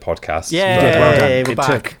into the podcast. Yeah. But- Well done. Hey, we're It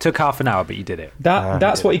back. took half an hour, but you did it.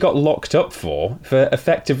 That's what he got locked up for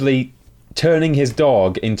effectively turning his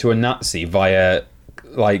dog into a Nazi via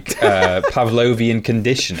Pavlovian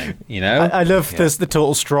conditioning, I love there's the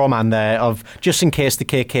total straw man there of just in case the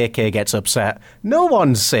KKK gets upset. No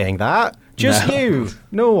one's saying that. Just No. you.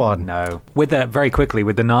 No one. No. Very quickly,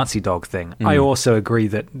 with the Nazi dog thing, I also agree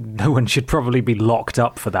that no one should probably be locked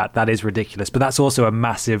up for that. That is ridiculous. But that's also a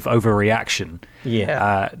massive overreaction.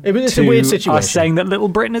 Yeah. It's a to weird situation. Us saying that Little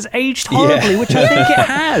Britain has aged horribly, which I think it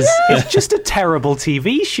has. It's just a terrible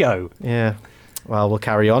TV show. Yeah. Well, we'll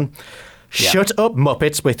carry on. Shut up,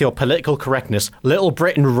 Muppets, with your political correctness. Little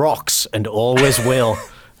Britain rocks and always will.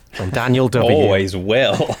 From Daniel W. Always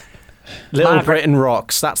will. Little Margaret. Britain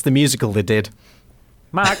rocks. That's the musical they did.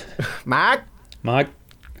 Mark. Margaret.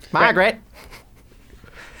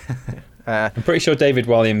 I'm pretty sure David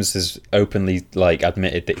Williams has openly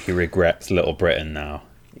admitted that he regrets Little Britain now.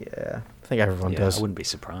 Yeah, I think everyone Yeah, does. I wouldn't be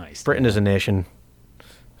surprised. Britain is a nation.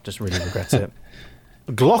 Just really regrets it.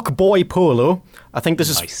 Glock Boy Polo. I think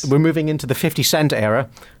this Nice. is we're moving into the 50 Cent era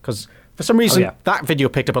because for some reason yeah. that video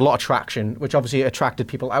picked up a lot of traction, which obviously attracted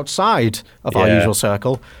people outside of our Yeah. usual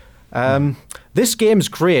circle. This game's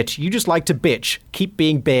great. You just like to bitch. Keep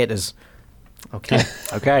being betas. Okay.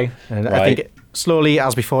 Okay. And I Right. think slowly,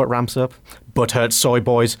 as before, it ramps up. Butthurt Soy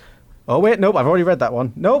Boys. Oh wait, nope, I've already read that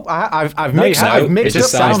one. Nope, I've No, you mixed. haven't. I've mixed It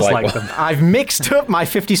just up. sounds like like one. them. I've mixed up my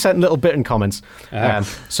 50 Cent Little Britain comments.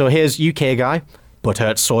 So here's UK guy.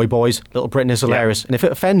 Butthurt Soy Boys. Little Britain is hilarious, and if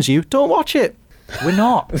it offends you, don't watch it. We're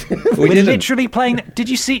not. We're literally playing. Did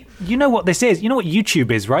you see? You know what this is? You know what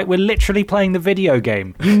YouTube is, right? We're literally playing the video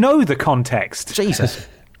game. You know the context. Jesus.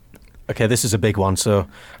 Okay, this is a big one, so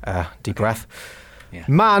deep breath. Yeah.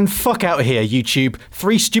 Man, fuck out of here, YouTube.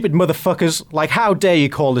 3 stupid motherfuckers. Like, how dare you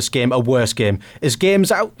call this game a worse game? Is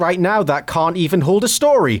games out right now that can't even hold a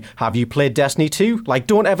story? Have you played Destiny 2? Like,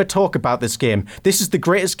 don't ever talk about this game. This is the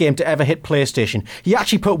greatest game to ever hit PlayStation. You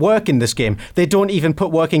actually put work in this game. They don't even put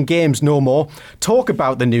work in games no more. Talk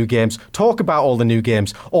about the new games. Talk about all the new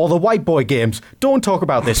games. All the white boy games. Don't talk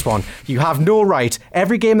about this one. You have no right.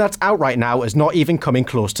 Every game that's out right now is not even coming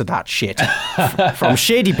close to that shit. From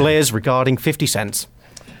Shady Blaze regarding 50 cents.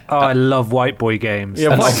 Oh, I love white boy games. Yeah,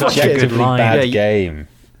 That's white such boy a good Objectively line. bad Yeah, you- game.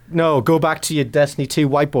 No, go back to your Destiny 2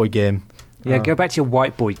 white boy game. Yeah, go back to your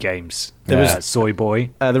white boy games. There was- Soy boy.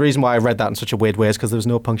 The reason why I read that in such a weird way is because there was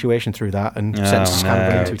no punctuation through that and sentences kind of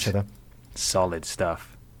no. relate to each other. Solid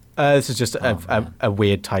stuff. This is just a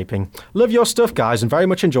weird typing. Love your stuff, guys, and very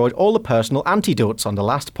much enjoyed all the personal antidotes on the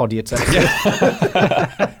last Podiat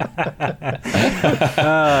episode.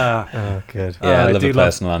 Oh, good. Yeah, I I love do a love-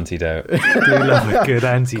 personal antidote. Do love a good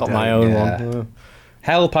antidote. Got my own Yeah. one.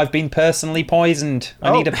 Help, I've been personally poisoned.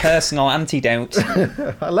 I need a personal antidote.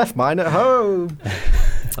 I left mine at home.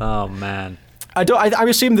 Oh man. I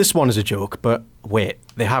assume this one is a joke, but wait,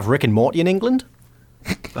 they have Rick and Morty in England?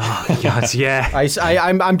 God, yeah.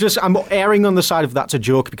 I'm erring on the side of that's a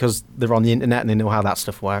joke because they're on the internet and they know how that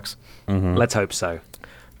stuff works. Let's hope so.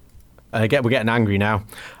 We're getting angry now.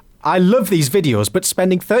 I love these videos, but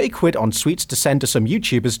spending 30 quid on sweets to send to some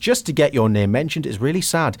YouTubers just to get your name mentioned is really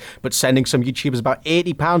sad. But sending some YouTubers about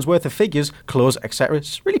 £80 worth of figures, clothes, etc.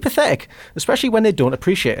 is really pathetic, especially when they don't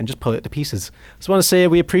appreciate it and just pull it to pieces. Just want to say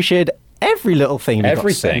we appreciate every little thing we got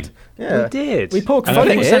Everything. sent. Yeah. We did. We poke And fun I at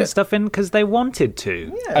think People it. sent stuff in because they wanted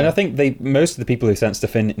to. And I think most of the people who sent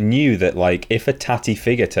stuff in knew that, like, if a tatty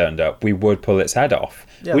figure turned up, we would pull its head off.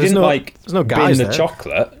 Yeah, we there's didn't, no- like, there's no bin guys the there.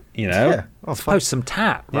 chocolate, you know? Yeah. Oh, fuck. Post some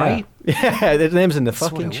tap, right? Yeah, their name's in the That's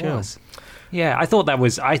what fucking it show. was. Yeah, I thought that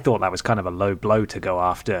was kind of a low blow to go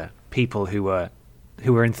after people who were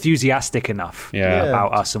enthusiastic enough Yeah.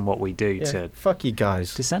 about us and what we do Yeah, to fuck you guys.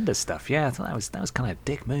 send us stuff. Yeah, I thought that was kind of a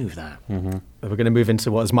dick move. That We're going to move into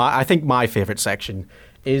what is I think my favourite section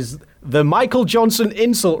is the Michael Johnson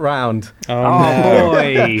insult round. oh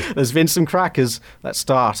boy, There's been some crackers. Let's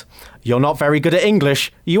start. You're not very good at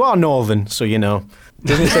English. You are Northern, so you know.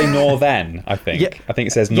 Doesn't it say Northern, I think? Yeah. I think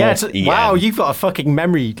it says Yeah, North EN. wow, you've got a fucking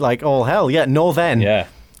memory like all hell. Yeah, Northern. Yeah.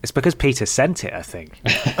 it's because Peter sent it. I think.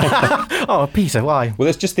 Oh, Peter, why? Well,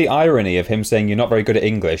 it's just the irony of him saying you're not very good at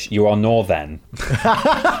English. You are Northern.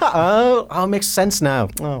 Oh, it makes sense now.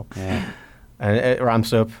 Oh. And it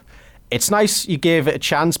ramps up. It's nice you gave it a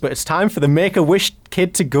chance, but it's time for the Make-A-Wish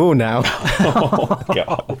kid to go now. Oh,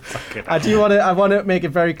 God. I want to make it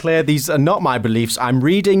very clear these are not my beliefs. I'm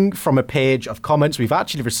reading from a page of comments we've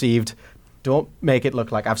actually received. Don't make it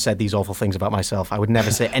look like I've said these awful things about myself. I would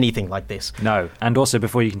never say anything like this. No, and also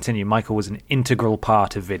before you continue, Michael was an integral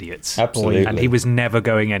part of Vidiots. Absolutely. And he was never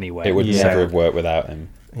going anywhere. It would Yeah. never have worked without him.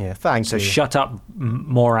 Yeah, thanks. So you. shut up,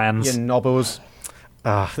 morons. You knobbos.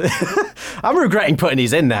 I'm regretting putting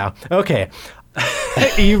these in now. Okay.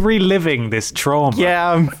 Are you reliving this trauma?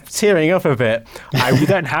 Yeah, I'm tearing up a bit. You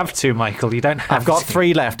don't have to, Michael. You don't have I've got to.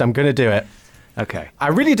 3 left. I'm going to do it. Okay. I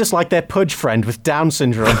really dislike their pudge friend with Down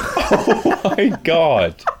syndrome. My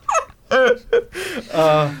God.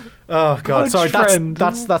 Oh God! Pudge Sorry, friend.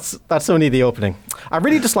 that's only the opening. I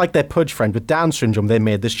really dislike their pudge friend with Down syndrome they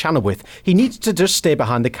made this channel with. He needs to just stay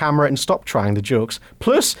behind the camera and stop trying the jokes.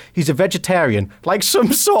 Plus, he's a vegetarian, like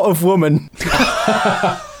some sort of woman.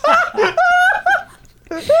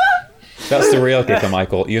 That's the real kicker,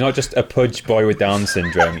 Michael. You're not just a pudge boy with Down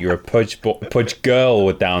syndrome. You're a pudge girl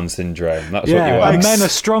with Down syndrome. That's what you are. and men are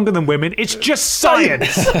stronger than women. It's just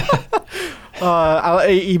science.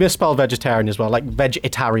 He misspelled vegetarian as well, like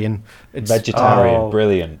vegetarian. It's, Vegetarian. Oh.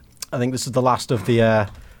 Brilliant. I think this is the last of the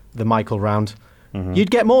Michael round.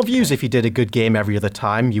 You'd get more views if you did a good game every other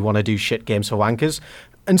time. You want to do shit games for wankers.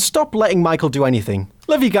 and stop letting Michael do anything.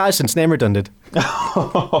 Love you guys since name redundant.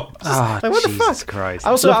 Oh, Like, what the Jesus fuck? Christ.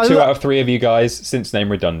 Also, Love 2 out of 3 of you guys since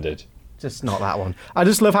name redundant. Just not that one. I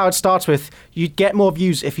just love how it starts with, you'd get more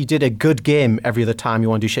views if you did a good game every other time you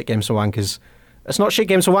want to do shit games for wankers. That's not shit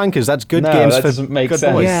games for wankers, that's good No, games that for doesn't make good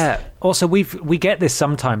sense. boys. Yeah. Also, we get this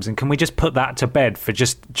sometimes, and can we just put that to bed for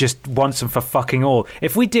just once and for fucking all?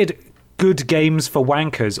 If we did good games for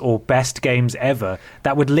wankers or best games ever,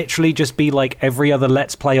 that would literally just be like every other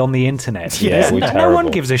Let's Play on the internet. Yeah, we're no terrible.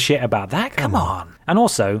 one gives a shit about that. Come on. And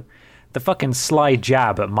also, the fucking sly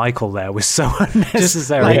jab at Michael there was so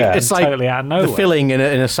unnecessary. Like, and it's like totally out of nowhere. the filling in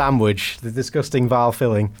a sandwich, the disgusting vile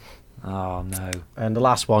filling. Oh no. And the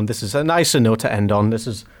last one, this is a nicer note to end on. This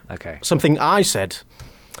is Okay. something I said.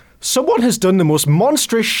 Someone has done the most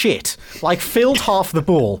monstrous shit, like filled half the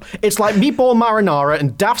bowl. It's like meatball marinara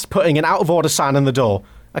and Daft's putting an out of order sign on the door.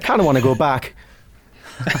 I kind of want to go back.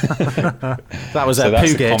 That was So a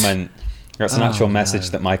that's Poogat. a comment. That's an actual message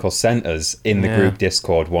that Michael sent us in the Yeah. group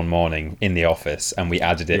Discord one morning in the office, and we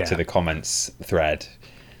added it to Yeah. the comments thread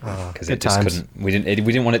because good it just times. couldn't. We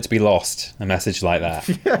didn't want it to be lost. A message like that.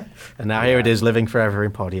 And now here it is, living forever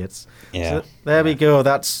in Podiots. Yeah. So there we go.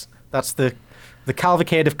 That's the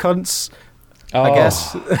cavalcade of cunts, I Oh,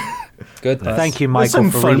 guess. Goodness. Thank you, There's Michael, some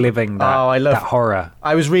for fun- reliving that, Oh, I love- that horror.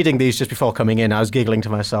 I was reading these just before coming in. I was giggling to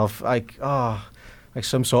myself, like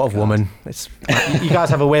some sort of woman. It's you guys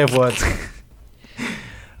have a way of words.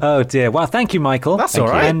 Oh dear. Well, thank you, Michael. That's all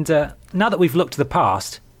right. And now that we've looked to the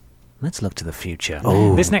past, let's look to the future.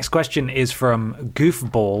 This next question is from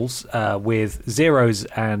Goofballs with 0s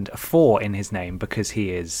and 4 in his name because he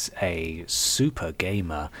is a super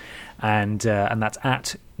gamer, and that's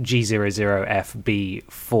at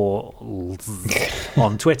G00FB4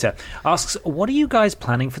 on Twitter. Asks, what are you guys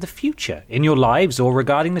planning for the future in your lives or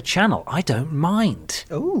regarding the channel? I don't mind.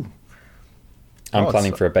 Ooh. I'm Oh, planning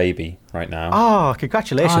it's- for a baby right now. Oh,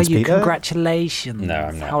 congratulations, Are you? Peter. Congratulations. No,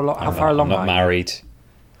 I'm not. How far along I'm are not you? married.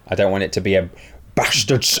 I don't want it to be a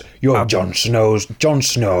bastards. You're Jon Snow,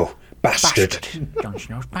 bastard. Jon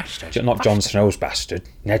Snow's bastard. Not Jon Snow's bastard.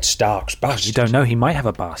 Ned Stark's bastard. You don't know, he might have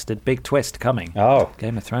a bastard. Big twist coming. Oh,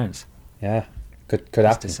 Game of Thrones. yeah. Could To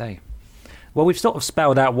happen. say. Well, we've sort of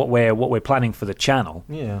spelled out what we're planning for the channel,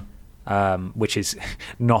 Yeah. which is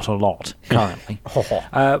not a lot currently.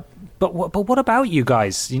 But what about you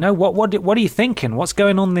guys? You know, what are you thinking? What's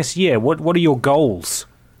going on this year? What are your goals?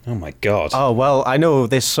 Oh my god. Oh, well, I know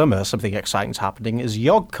this summer something exciting's happening is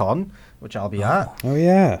YogCon, which I'll be at. Oh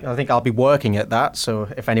yeah. I think I'll be working at that, so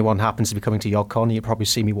if anyone happens to be coming to YogCon, you'll probably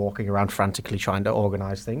see me walking around frantically trying to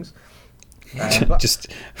organise things. Just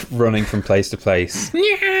running from place to place.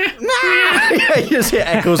 You just hear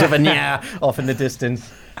echoes of a nya off in the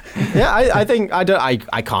distance. Yeah, I think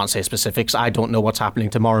I can't say specifics. I don't know what's happening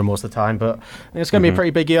tomorrow most of the time, but I think it's going to be a pretty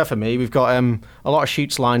big year for me. We've got a lot of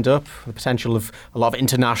shoots lined up, the potential of a lot of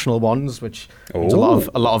international ones, which means a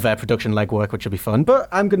lot of production legwork, which will be fun. But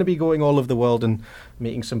I'm going to be going all over the world and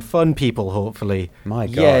meeting some fun people, hopefully. My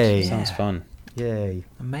god. Yay! Sounds fun. Yay!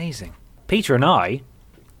 Amazing. Peter and I,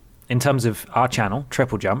 in terms of our channel,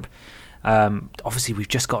 Triple Jump, obviously we've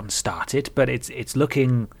just gotten started, but it's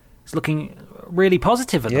looking really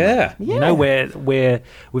positive at the moment. You know,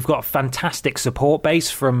 we've got a fantastic support base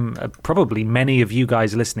from probably many of you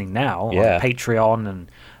guys listening now on Patreon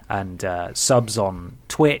and subs on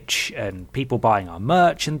Twitch and people buying our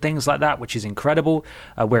merch and things like that, which is incredible.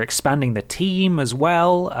 We're expanding the team as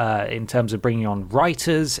well in terms of bringing on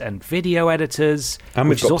writers and video editors, And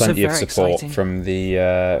we've which is got also plenty of very support exciting. from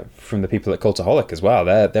the people at Cultaholic as well.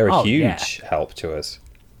 They're a huge help to us.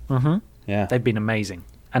 Mm-hmm. Yeah. They've been amazing.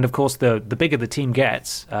 And of course, the bigger the team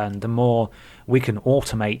gets, and the more we can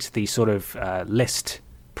automate the sort of list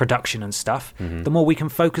production and stuff, the more we can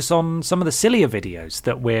focus on some of the sillier videos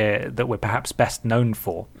that we're perhaps best known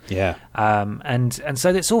for. Yeah. And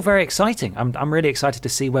so it's all very exciting. I'm really excited to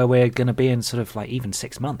see where we're going to be in sort of like even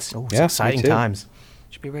 6 months. Oh, it's Yeah, me exciting too. times.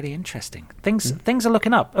 Should be really interesting. Things are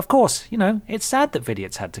looking up. Of course, you know, it's sad that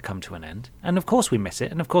Vidiots had to come to an end, and of course we miss it,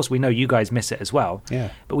 and of course we know you guys miss it as well.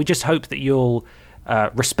 Yeah. But we just hope that you'll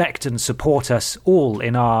respect and support us all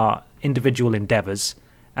in our individual endeavours,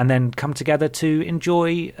 and then come together to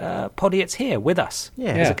enjoy Podiots here with us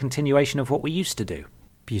Yeah. as Yeah. a continuation of what we used to do.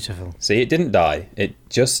 Beautiful. See, it didn't die. It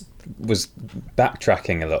just was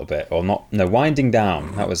backtracking a little bit, or winding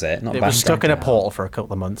down. That was it. Not It was stuck in a backtracking. portal for a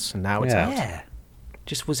couple of months, and now it's out. Yeah.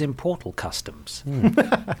 just was in Portal Customs.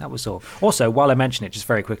 That was all. Also, while I mention it, just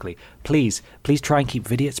very quickly, please try and keep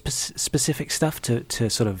Vidiot specific stuff to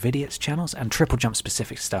sort of Vidiot's channels and Triple Jump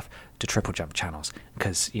specific stuff to Triple Jump channels,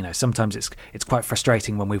 because sometimes it's quite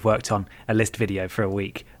frustrating when we've worked on a list video for a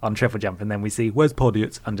week on Triple Jump and then we see where's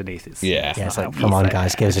Podiot underneath. It's it's not like, come on,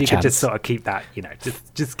 guys, give us a you chance. could just sort of keep that,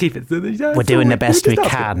 just keep it. We're doing the best we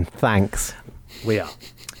can. Thanks. We are.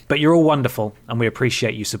 But you're all wonderful, and we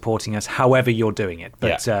appreciate you supporting us however you're doing it.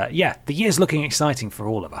 But the year's looking exciting for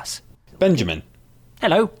all of us. Benjamin,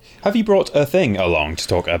 Hello. have you brought a thing along to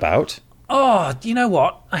talk about? Oh, you know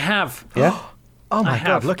what? I have. Yeah? Oh my I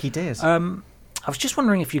have. God, lucky days. I was just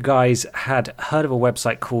wondering if you guys had heard of a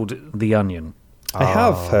website called The Onion. I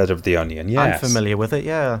have heard of The Onion, yes. I'm familiar with it,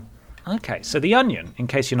 yeah. Okay, so The Onion, in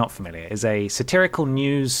case you're not familiar, is a satirical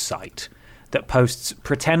news site that posts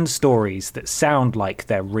pretend stories that sound like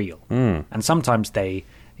they're real. And sometimes they,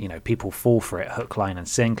 people fall for it hook, line and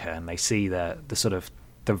sinker, and they see the sort of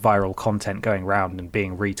the viral content going around and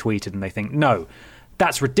being retweeted, and they think, no,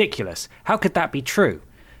 that's ridiculous. How could that be true?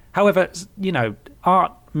 However,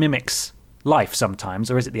 art mimics life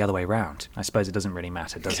sometimes, or is it the other way around? I suppose it doesn't really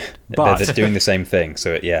matter, does it? They're doing the same thing,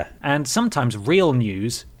 so yeah. And sometimes real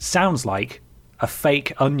news sounds like a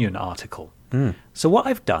fake Onion article. So what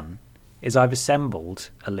I've done is I've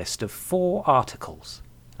assembled a list of 4 articles,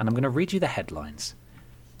 and I'm going to read you the headlines.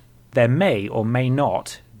 There may or may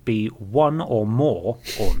not be one or more,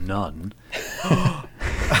 or none.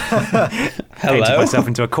 Painted myself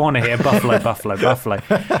into a corner here. Buffalo.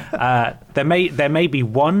 There may be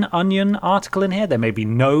one Onion article in here. There may be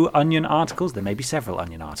no Onion articles. There may be several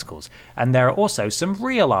Onion articles. And there are also some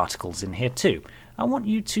real articles in here too. I want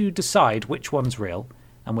you to decide which one's real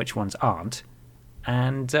and which ones aren't.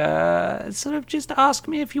 And sort of just ask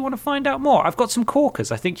me if you want to find out more. I've got some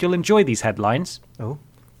corkers. I think you'll enjoy these headlines. Oh.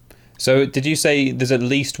 So did you say there's at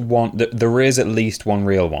least one, there is at least one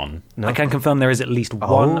real one? No. I can confirm there is at least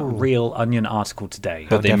one real Onion article today.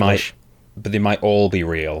 But they might all be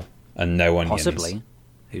real and no onions. Possibly.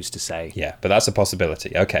 Who's to say? Yeah, but that's a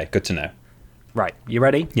possibility. Okay, good to know. Right, you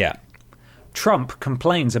ready? Yeah. Trump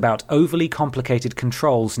complains about overly complicated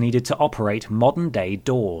controls needed to operate modern-day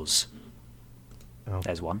doors.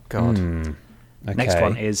 There's one. God. Okay. Next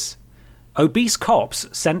one is obese cops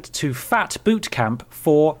sent to fat boot camp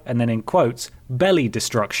for, and then in quotes, belly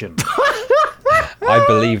destruction. I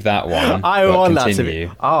believe that one. I but want that to continue.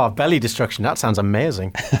 be. Oh, belly destruction. That sounds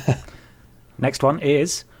amazing. Next one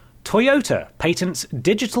is Toyota patents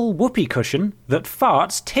digital whoopee cushion that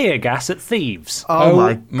farts tear gas at thieves.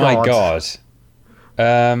 Oh my God.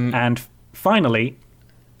 And finally,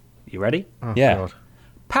 you ready? Yeah. God.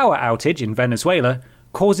 Power outage in Venezuela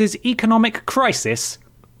causes economic crisis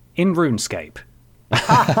in RuneScape.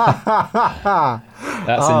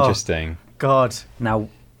 That's interesting. God. Now,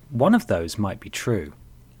 one of those might be true,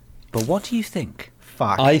 but what do you think?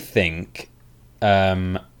 Fuck. I think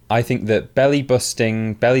that belly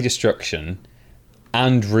busting, belly destruction,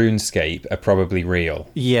 and RuneScape are probably real.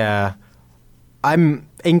 Yeah. I'm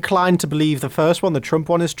inclined to believe the first one, the Trump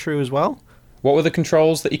one, is true as well. What were the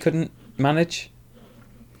controls that he couldn't manage?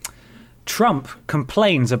 Trump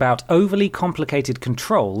complains about overly complicated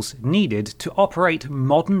controls needed to operate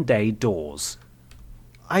modern-day doors.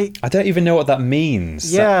 I don't even know what that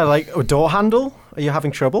means. Yeah, like a door handle? Are you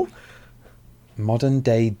having trouble? Modern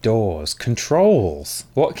day doors. Controls.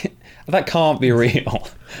 That can't be real.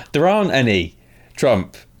 There aren't any.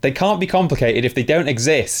 Trump. They can't be complicated if they don't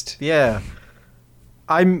exist. Yeah.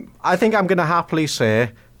 I think I'm going to happily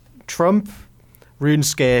say Trump,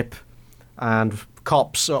 RuneScape, and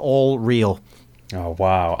cops are all real. Oh,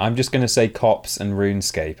 wow. I'm just going to say cops and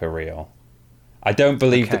RuneScape are real. I don't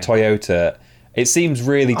believe that Toyota... It seems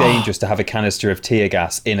really dangerous to have a canister of tear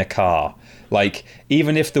gas in a car. Like,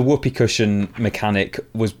 even if the whoopee cushion mechanic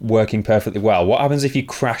was working perfectly well, what happens if you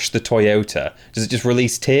crash the Toyota? Does it just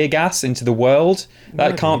release tear gas into the world?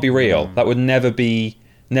 That can't be real. That would never be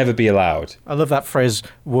allowed. I love that phrase,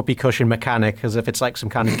 whoopee cushion mechanic, as if it's like some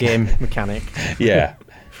kind of game mechanic. Yeah.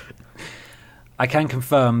 I can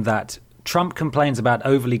confirm that Trump complains about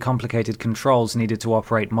overly complicated controls needed to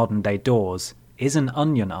operate modern-day doors is an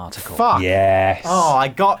Onion article. Fuck. Yes. Oh, you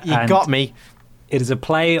got me. It is a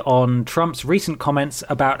play on Trump's recent comments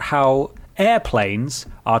about how airplanes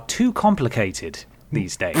are too complicated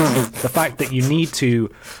these days. The fact that you need to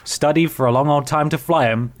study for a long old time to fly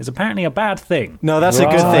them is apparently a bad thing. No, that's a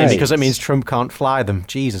good thing Right. because it means Trump can't fly them.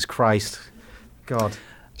 Jesus Christ. God.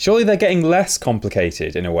 Surely they're getting less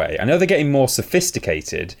complicated in a way. I know they're getting more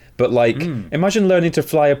sophisticated, but imagine learning to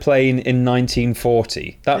fly a plane in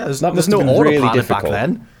 1940. That There's must no have been really autopilot difficult. back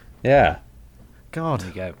then. Yeah. God. There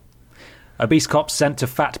you go. Obese cops sent to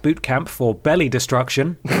fat boot camp for belly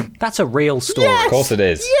destruction. That's a real story. Of course it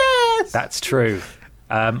is. Yes! That's true.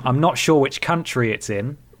 I'm not sure which country it's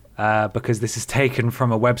in because this is taken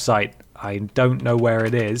from a website. I don't know where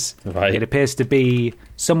it is. Right. It appears to be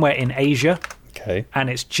somewhere in Asia. Okay. And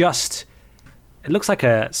it looks like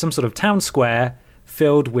some sort of town square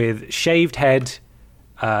filled with shaved head,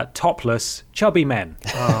 topless, chubby men.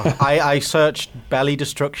 I searched belly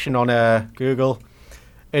destruction on Google.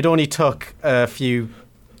 It only took a few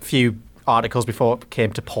articles before it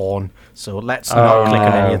came to porn. So let's not click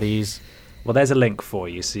on any of these. Well, there's a link for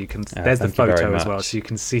you, so you can. There's the thank you very photo as well, much. so you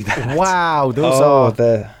can see that. Wow, those are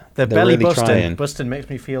they're belly really busting. trying. Busting makes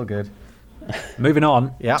me feel good. Moving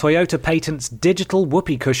on. Yeah. Toyota patents digital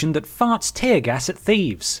whoopee cushion that farts tear gas at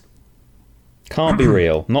thieves. Can't be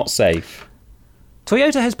real. Not safe.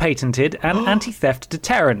 Toyota has patented an anti-theft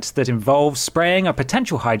deterrent that involves spraying a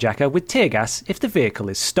potential hijacker with tear gas if the vehicle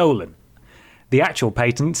is stolen. The actual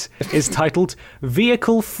patent is titled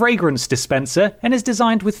Vehicle Fragrance Dispenser and is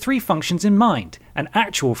designed with 3 functions in mind. An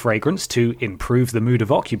actual fragrance to improve the mood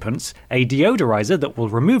of occupants, a deodorizer that will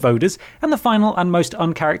remove odours, and the final and most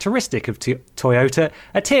uncharacteristic of Toyota,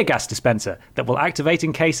 a tear gas dispenser that will activate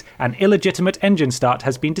in case an illegitimate engine start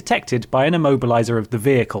has been detected by an immobiliser of the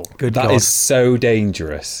vehicle. Good That God. is so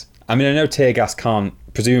dangerous. I mean, I know tear gas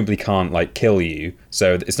presumably can't like kill you,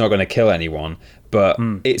 so it's not going to kill anyone. But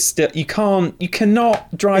it's still you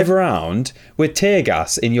cannot drive around with tear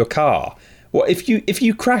gas in your car. What if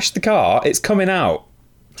you crash the car? It's coming out.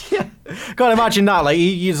 God, imagine that. Like,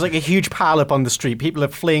 there's like a huge pile up on the street. People are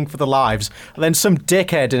fleeing for their lives. And then some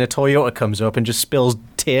dickhead in a Toyota comes up and just spills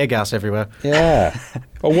tear gas everywhere. Yeah.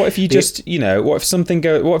 Or what if you just what if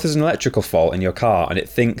what if there's an electrical fault in your car and it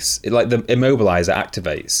thinks like the immobilizer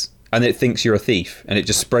activates and it thinks you're a thief and it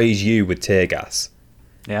just sprays you with tear gas?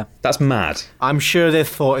 Yeah. That's mad. I'm sure they've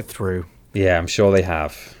thought it through. Yeah, I'm sure they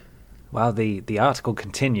have. Well, the article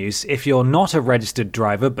continues. If you're not a registered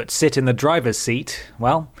driver but sit in the driver's seat,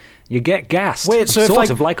 well, you get gassed. Wait, so if,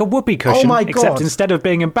 sort of like a whoopee cushion, my except God. instead of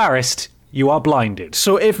being embarrassed, you are blinded.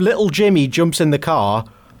 So if little Jimmy jumps in the car,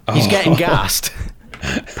 he's getting gassed.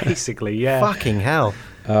 Basically, yeah. Fucking hell.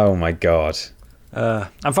 Oh my god.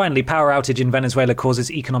 And finally, power outage in Venezuela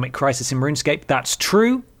causes economic crisis in RuneScape. That's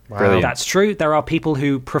true. Brilliant. That's true. There are people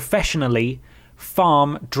who professionally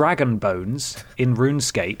farm dragon bones in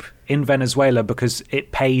RuneScape in Venezuela because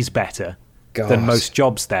it pays better God. than most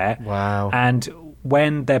jobs there. Wow. And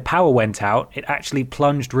when their power went out, it actually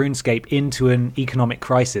plunged RuneScape into an economic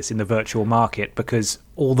crisis in the virtual market because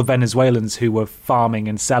all the Venezuelans who were farming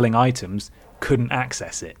and selling items couldn't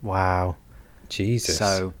access it. Wow. Jesus.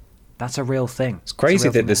 So that's a real thing. It's crazy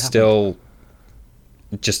that there's still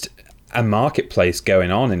just a marketplace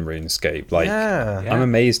going on in RuneScape. Like, Yeah. I'm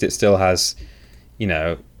amazed it still has,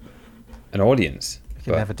 an audience. You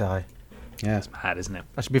can But, never die. yeah. Mad, isn't it?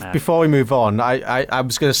 Actually, Mad. before we move on, I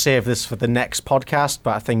was going to save this for the next podcast,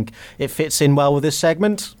 but I think it fits in well with this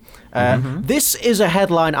segment. This is a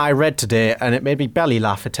headline I read today, and it made me belly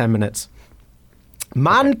laugh for 10 minutes.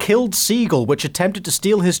 Man killed seagull which attempted to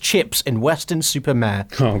steal his chips in Weston-super-Mare.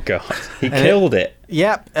 Oh god, he killed it.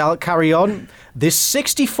 Yep, I'll carry on. This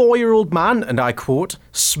 64-year-old man, and I quote,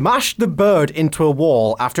 smashed the bird into a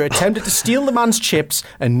wall after attempted to steal the man's chips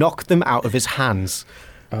and knock them out of his hands.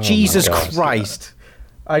 Jesus God. Christ.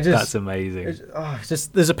 That's amazing.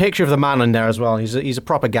 There's a picture of the man in there as well. He's a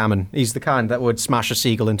proper gammon. He's the kind that would smash a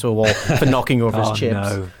seagull into a wall for knocking over his chips.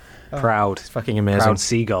 No. Proud. It's fucking amazing. Proud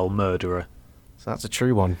seagull murderer. So that's a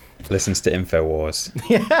true one. Listens to InfoWars.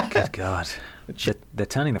 Good God. They're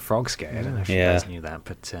turning the frog scare. I don't know if you Yeah. guys knew that,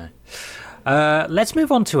 but let's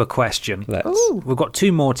move on to a question. Let's. We've got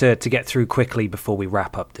 2 more to get through quickly before we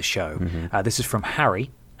wrap up the show. This is from Harry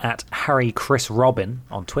at Harry Chris Robin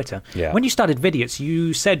on Twitter. Yeah. When you started Vidiots,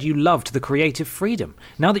 you said you loved the creative freedom.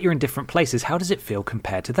 Now that you're in different places, how does it feel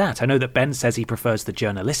compared to that? I know that Ben says he prefers the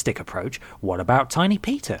journalistic approach. What about Tiny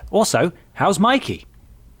Peter? Also, how's Mikey?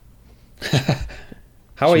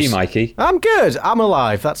 How are you, Mikey? I'm good. I'm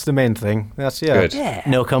alive. That's the main thing. That's Good. Yeah.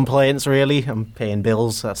 No complaints really. I'm paying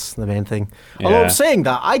bills. That's the main thing. Although Yeah. I'm saying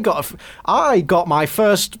that I got my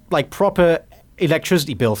first like proper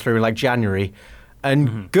electricity bill through in like January,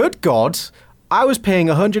 and good God, I was paying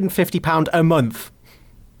 £150 a month.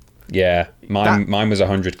 Yeah, mine was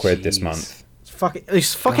 100 quid this Jeez. month.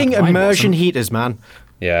 It's fucking mine immersion wasn't. heaters, man.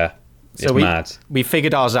 Yeah, it's So mad. we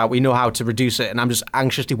figured ours out. We know how to reduce it, and I'm just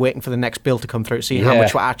anxiously waiting for the next bill to come through, seeing how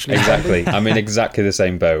much we're actually spending. exactly. I'm in exactly the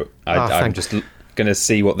same boat. I'm thank- just going to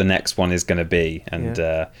see what the next one is going to be, and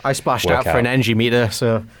I splashed work out for an energy meter,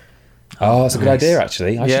 so Oh, that's a good idea,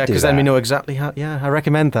 actually. I should do because that. then we know exactly how. Yeah, I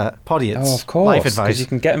recommend that. Podiots. Oh, of course. Life Because advice. you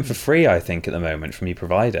can get them for free, I think, at the moment from your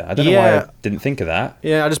provider. I don't know why I didn't think of that.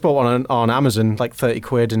 Yeah, I just bought one on Amazon, like 30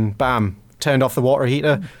 quid, and bam, turned off the water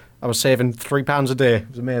heater. I was saving £3 a day. It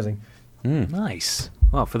was amazing. Nice.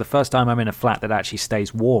 Well, for the first time, I'm in a flat that actually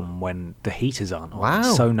stays warm when the heater's on. Oh, Wow.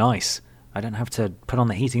 That's so nice. I don't have to put on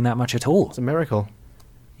the heating that much at all. It's a miracle.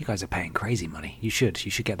 You guys are paying crazy money. You should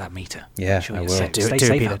get that meter. Yeah, Make sure I you're will. safe. Do Stay it,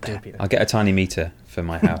 safe Peter, out do it, there. Peter. I'll get a tiny meter for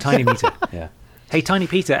my house. Tiny meter. Yeah. Hey, Tiny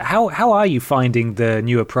Peter, how are you finding the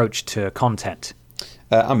new approach to content?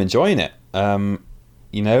 I'm enjoying it.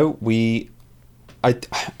 You know,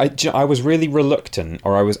 I was really reluctant,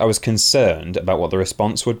 or I was concerned about what the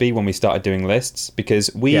response would be when we started doing lists, because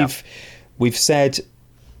we've said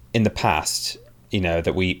in the past, you know,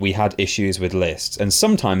 that we had issues with lists, and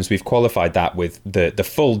sometimes we've qualified that with the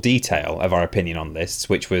full detail of our opinion on lists,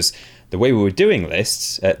 which was the way we were doing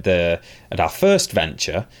lists at our first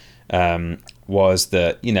venture. Was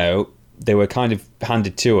that, you know, they were kind of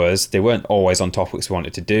handed to us. They weren't always on topics we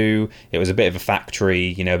wanted to do. It was a bit of a factory,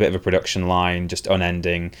 you know, a bit of a production line, just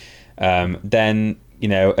unending. Then, you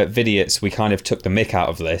know, at Vidiots, we kind of took the mick out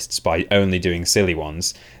of lists by only doing silly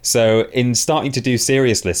ones. So in starting to do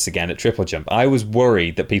serious lists again at Triple Jump, I was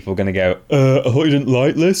worried that people were going to go, I thought you didn't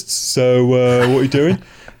like lists, so what are you doing?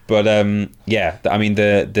 But yeah, I mean,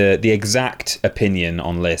 the exact opinion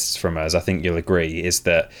on lists from us, I think you'll agree, is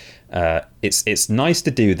that it's nice to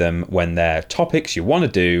do them when they're topics you want to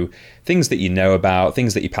do, things that you know about,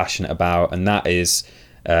 things that you're passionate about, and that is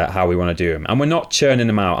how we want to do them. And we're not churning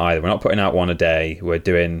them out either. We're not putting out one a day. We're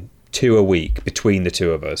doing 2 a week between the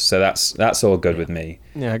two of us. So that's all good with me.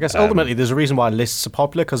 Yeah, I guess ultimately there's a reason why lists are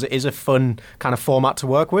popular, because it is a fun kind of format to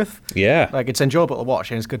work with. Yeah. Like, it's enjoyable to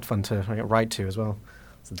watch and it's good fun to write to as well.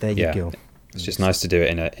 So there you go. It's just nice to do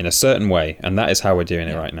it in a certain way, and that is how we're doing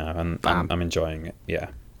it right now, and I'm enjoying it.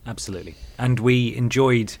 Yeah. Absolutely. And we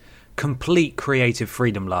enjoyed complete creative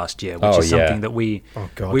freedom last year, which is something that we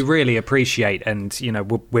really appreciate. And, you know,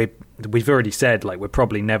 we've already said, like, we're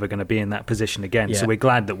probably never going to be in that position again. Yeah. So we're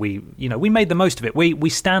glad that we made the most of it. We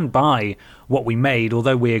stand by what we made,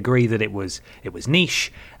 although we agree that it was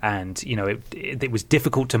niche, and, you know, it was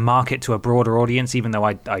difficult to market to a broader audience, even though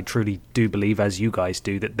I truly do believe, as you guys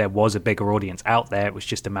do, that there was a bigger audience out there. It was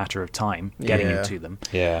just a matter of time getting into them.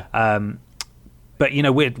 Yeah. But, you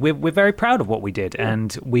know, we're very proud of what we did,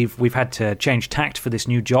 and we've had to change tact for this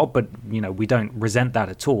new job, but, you know, we don't resent that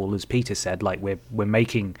at all. As Peter said, like, we're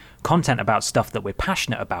making content about stuff that we're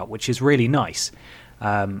passionate about, which is really nice.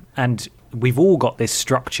 And we've all got this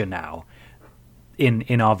structure now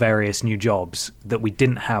in our various new jobs that we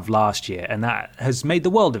didn't have last year, and that has made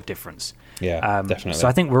the world of difference. Yeah, definitely. So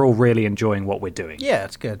I think we're all really enjoying what we're doing. Yeah,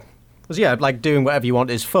 it's good. Because, yeah, like, doing whatever you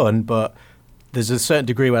want is fun, but there's a certain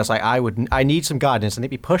degree where it's like, I need some guidance, and it'd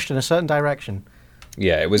be pushed in a certain direction.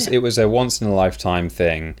 Yeah, it was a once in a lifetime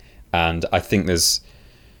thing, and I think there's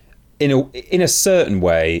in a certain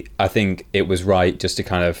way, I think it was right just to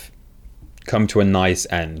kind of come to a nice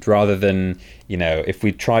end, rather than, you know, if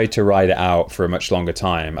we tried to ride it out for a much longer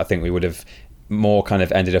time, I think we would have more kind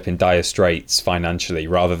of ended up in dire straits financially,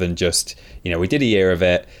 rather than just, you know, we did a year of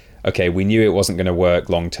it. Okay, we knew it wasn't going to work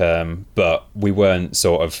long term, but we weren't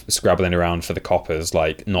sort of scrabbling around for the coppers,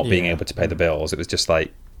 like not being able to pay the bills. It was just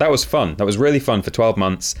like, that was fun. That was really fun for 12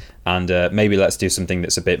 months. And maybe let's do something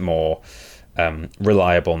that's a bit more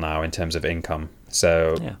reliable now in terms of income.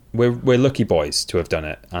 So we're lucky boys to have done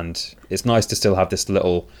it. And it's nice to still have this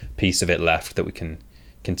little piece of it left that we can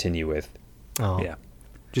continue with. Oh. Yeah.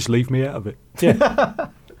 Just leave me out of it. Yeah.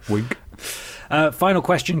 Wink. Final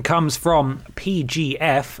question comes from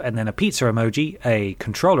PGF, and then a pizza emoji, a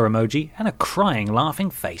controller emoji, and a crying, laughing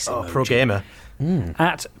face emoji. Pro gamer.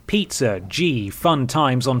 At Pizza G Fun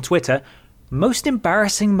Times on Twitter, most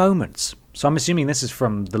embarrassing moments. So I'm assuming this is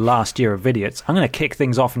from the last year of Vidiots. I'm going to kick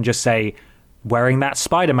things off and just say, wearing that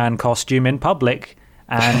Spider-Man costume in public,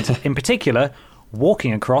 and in particular,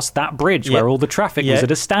 walking across that bridge where all the traffic was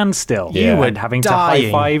at a standstill. You were and having dying.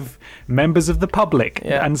 to high-five members of the public,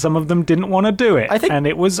 and some of them didn't want to do it, and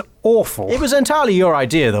it was awful. It was entirely your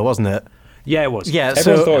idea, though, wasn't it? Yeah, it was. Yeah,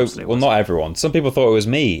 Everyone thought Absolutely well, not everyone. Some people thought it was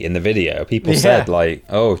me in the video. People said, like,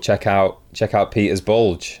 "Oh, check out Peter's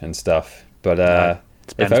bulge and stuff." But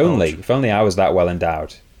if only I was that well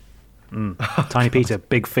endowed. Tiny Peter,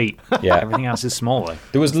 big feet. Yeah. Everything else is smaller.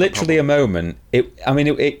 There was literally a moment.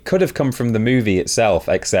 It could have come from the movie itself,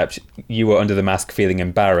 except you were under the mask feeling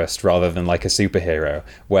embarrassed rather than like a superhero,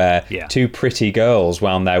 where two pretty girls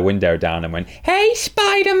wound their window down and went, "Hey,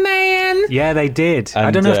 Spider-Man!" Yeah, they did. And,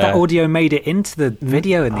 I don't know if that audio made it into the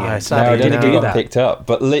video in the end. No, I don't think it got picked up.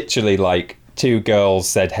 But literally, like, two girls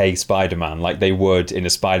said, "Hey, Spider-Man," like they would in a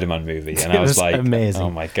Spider-Man movie, and I was like, amazing.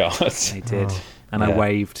 "Oh my god!" They did, and I Yeah.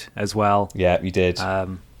 waved as well. Yeah, you did.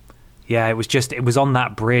 Yeah, it was on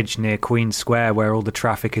that bridge near Queen Square where all the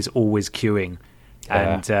traffic is always queuing.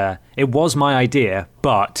 Yeah. And it was my idea,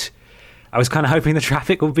 but I was kind of hoping the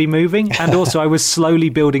traffic would be moving. And also I was slowly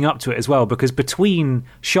building up to it as well, because between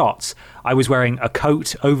shots, I was wearing a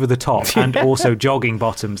coat over the top and also jogging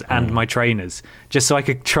bottoms and my trainers, just so I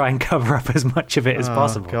could try and cover up as much of it as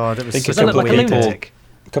possible. God, it was think such I a look couple like a of people- lunatic.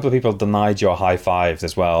 A couple of people denied your high fives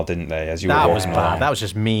as well, didn't they? As you that were was walking bad. along. That was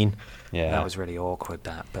just mean. Yeah, That was really awkward,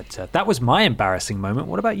 that. But that was my embarrassing moment.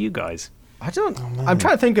 What about you guys? I'm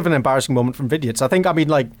trying to think of an embarrassing moment from Vidiots.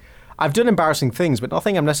 I've done embarrassing things, but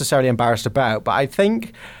nothing I'm necessarily embarrassed about. But I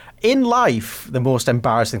think in life, the most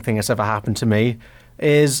embarrassing thing that's ever happened to me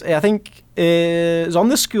is on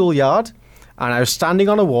the schoolyard, and I was standing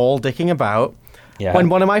on a wall dicking about Yeah. when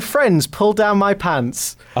one of my friends pulled down my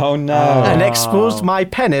pants Oh no! and exposed my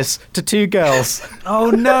penis to two girls.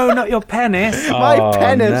 Oh, no, not your penis. My Oh,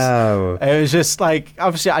 penis. no. It was just like,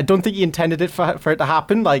 obviously, I don't think he intended it for it to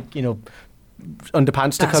happen. Like,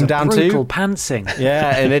 underpants to That's come a down brutal to. pantsing.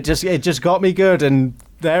 Yeah, and it just got me good, and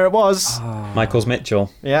there it was. Michael's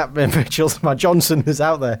Mitchell. Yeah, Mitchell's, my Johnson is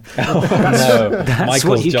out there. No, That's Michael's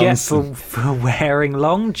what you Johnson. get for wearing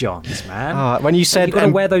long johns, man. When you said You've got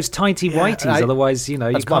to wear those tighty whiteies, I- otherwise, you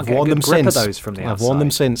I've can't get a worn good them grip since. of those from the outside. I've worn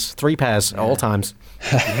them since 3 pairs at all times.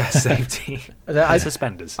 Yeah, safety. And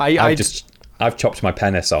suspenders. I've chopped my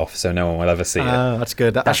penis off, so no one will ever see it. That's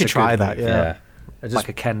good. I That's should a try good that. move. Yeah. like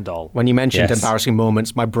a Ken doll. When you mentioned Yes. embarrassing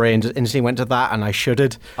moments, my brain just instantly went to that, and I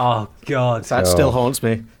shuddered. Oh, God. That still haunts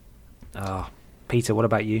me. Oh, Peter, what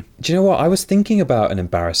about you? Do you know what? I was thinking about an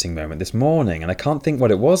embarrassing moment this morning, and I can't think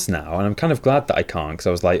what it was now, and I'm kind of glad that I can't, because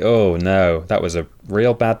I was like, oh no, that was a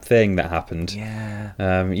real bad thing that happened.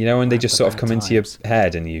 Yeah. You know, when they just the sort of bad come into your times.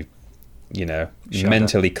 head and you Shudder.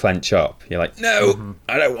 mentally clench up. You're like, no,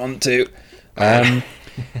 I don't want to. I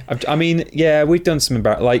mean, yeah, we've done some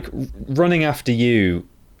like running after you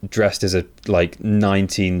dressed as a like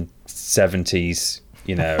 1970s,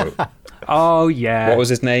 Oh, yeah. what was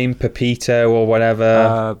his name? Pepito or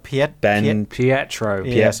whatever. Ben Pietro.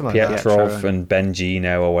 Yeah, something like that. Pietrov and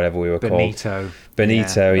Bengino or whatever we were Benito. called.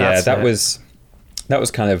 Benito, yeah, that's that it. was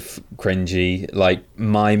kind of cringy, like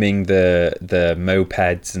miming the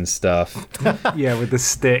mopeds and stuff. Yeah, with the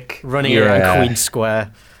stick. Running Yeah. around Queen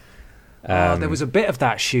Square. There was a bit of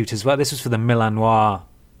that shoot as well. This was for the Milanoir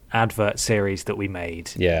advert series that we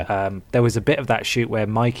made. Yeah. There was a bit of that shoot where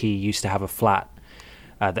Mikey used to have a flat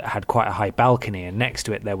that had quite a high balcony, and next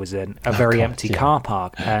to it there was a very empty car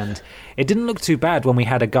park. And it didn't look too bad when we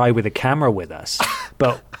had a guy with a camera with us.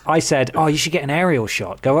 But I said, oh, you should get an aerial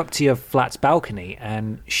shot. Go up to your flat's balcony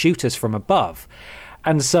and shoot us from above.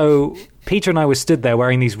 And so Peter and I were stood there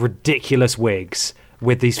wearing these ridiculous wigs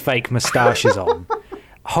with these fake moustaches on,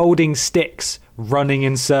 holding sticks, running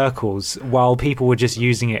in circles while people were just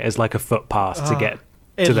using it as like a footpath to get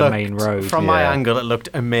to the main road. From my yeah. angle, it looked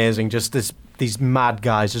amazing. Just these mad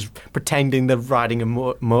guys just pretending they're riding a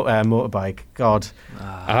motorbike. God.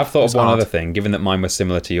 I have thought of one hard. other thing, given that mine was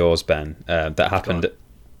similar to yours, Ben, that happened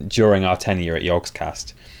during our tenure at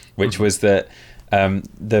Yogscast, which was that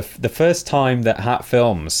the first time that Hat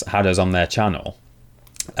Films had us on their channel.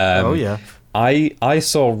 Oh, yeah. I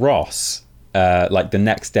saw Ross like the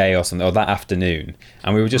next day or something, or that afternoon,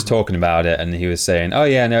 and we were just talking about it, and he was saying, oh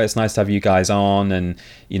yeah, no, it's nice to have you guys on, and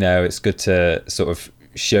it's good to sort of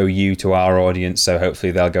show you to our audience, so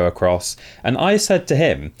hopefully they'll go across. And I said to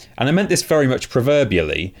him, and I meant this very much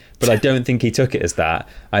proverbially, but I don't think he took it as that,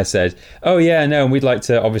 I said, oh yeah, no, and we'd like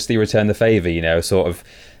to obviously return the favour, sort of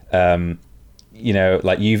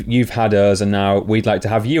like you've had us, and now we'd like to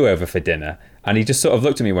have you over for dinner. And he just sort of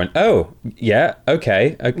looked at me and went, oh, yeah,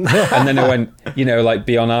 okay. And then it went, like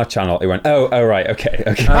be on our channel. It went, oh, right, okay.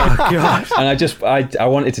 Oh, God. And I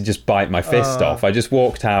wanted to just bite my fist off. I just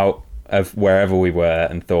walked out of wherever we were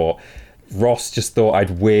and thought, Ross just thought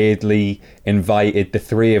I'd weirdly invited the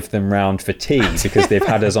three of them round for tea because they've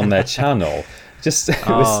had us on their channel. Just it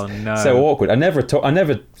was no. so awkward. I never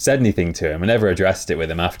said anything to him. I never addressed it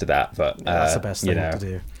with him after that. But That's the best thing to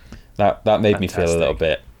do. That made me feel a little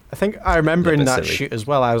bit. I think I remember in bit that silly. shoot as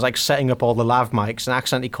well, I was like setting up all the lav mics and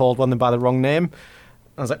accidentally called one of them by the wrong name.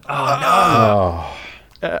 I was like, oh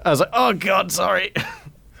no. I was like, oh God, sorry.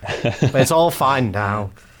 But it's all fine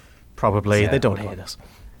now. Probably. They don't hate us.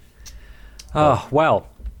 Oh, well,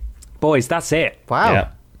 boys, that's it. Wow.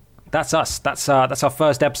 Yeah. That's us. That's our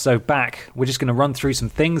first episode back. We're just going to run through some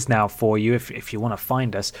things now for you if you want to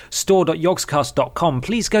find us. Store.yogscast.com.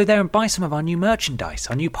 Please go there and buy some of our new merchandise,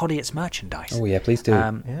 our new Podiots merchandise. Oh, yeah, please do.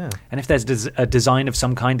 And if there's a design of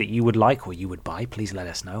some kind that you would like or you would buy, please let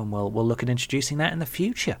us know, and we'll look at introducing that in the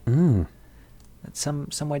future. That's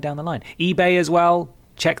some way down the line. eBay as well.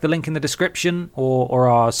 Check the link in the description or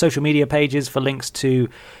our social media pages for links to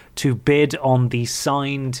bid on the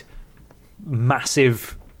signed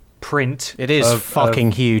massive print. It is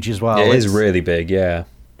fucking huge as well. It is really big, yeah.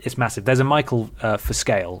 It's massive. There's a Michael for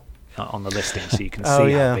scale on the listing, so you can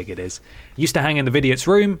see how big it is. Used to hang in the Vidiots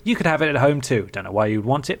room. You could have it at home too. Don't know why you'd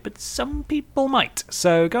want it, but some people might.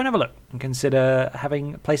 So go and have a look and consider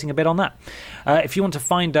placing a bid on that. If you want to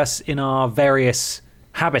find us in our various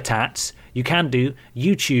habitats, you can do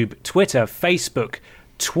YouTube, Twitter, Facebook,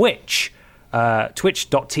 Twitch.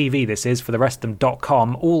 Twitch.tv this is for the rest of them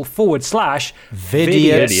 .com all / Vidiots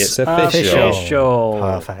official.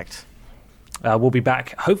 Perfect. We'll be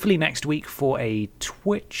back hopefully next week for a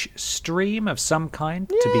Twitch stream of some kind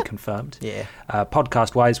to be confirmed.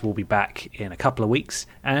 Podcast wise, we'll be back in a couple of weeks,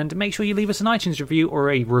 and make sure you leave us an iTunes review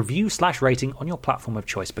or a review / rating on your platform of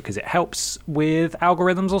choice, because it helps with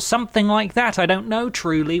algorithms or something like that. I don't know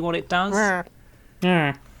truly what it does.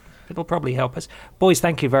 It'll probably help us. Boys,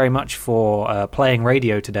 thank you very much for playing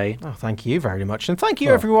radio today. Oh, thank you very much. And thank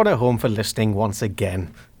you everyone at home for listening once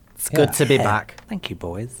again. It's good to be back. Thank you,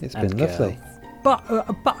 boys. It's been lovely. But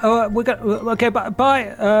we're gonna okay. Bye.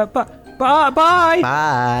 Bye.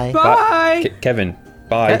 Kevin,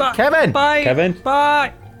 bye. Kevin. Bye. Kevin.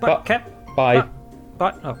 Bye. Bye. Bye. Bye.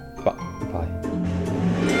 Bye. Oh.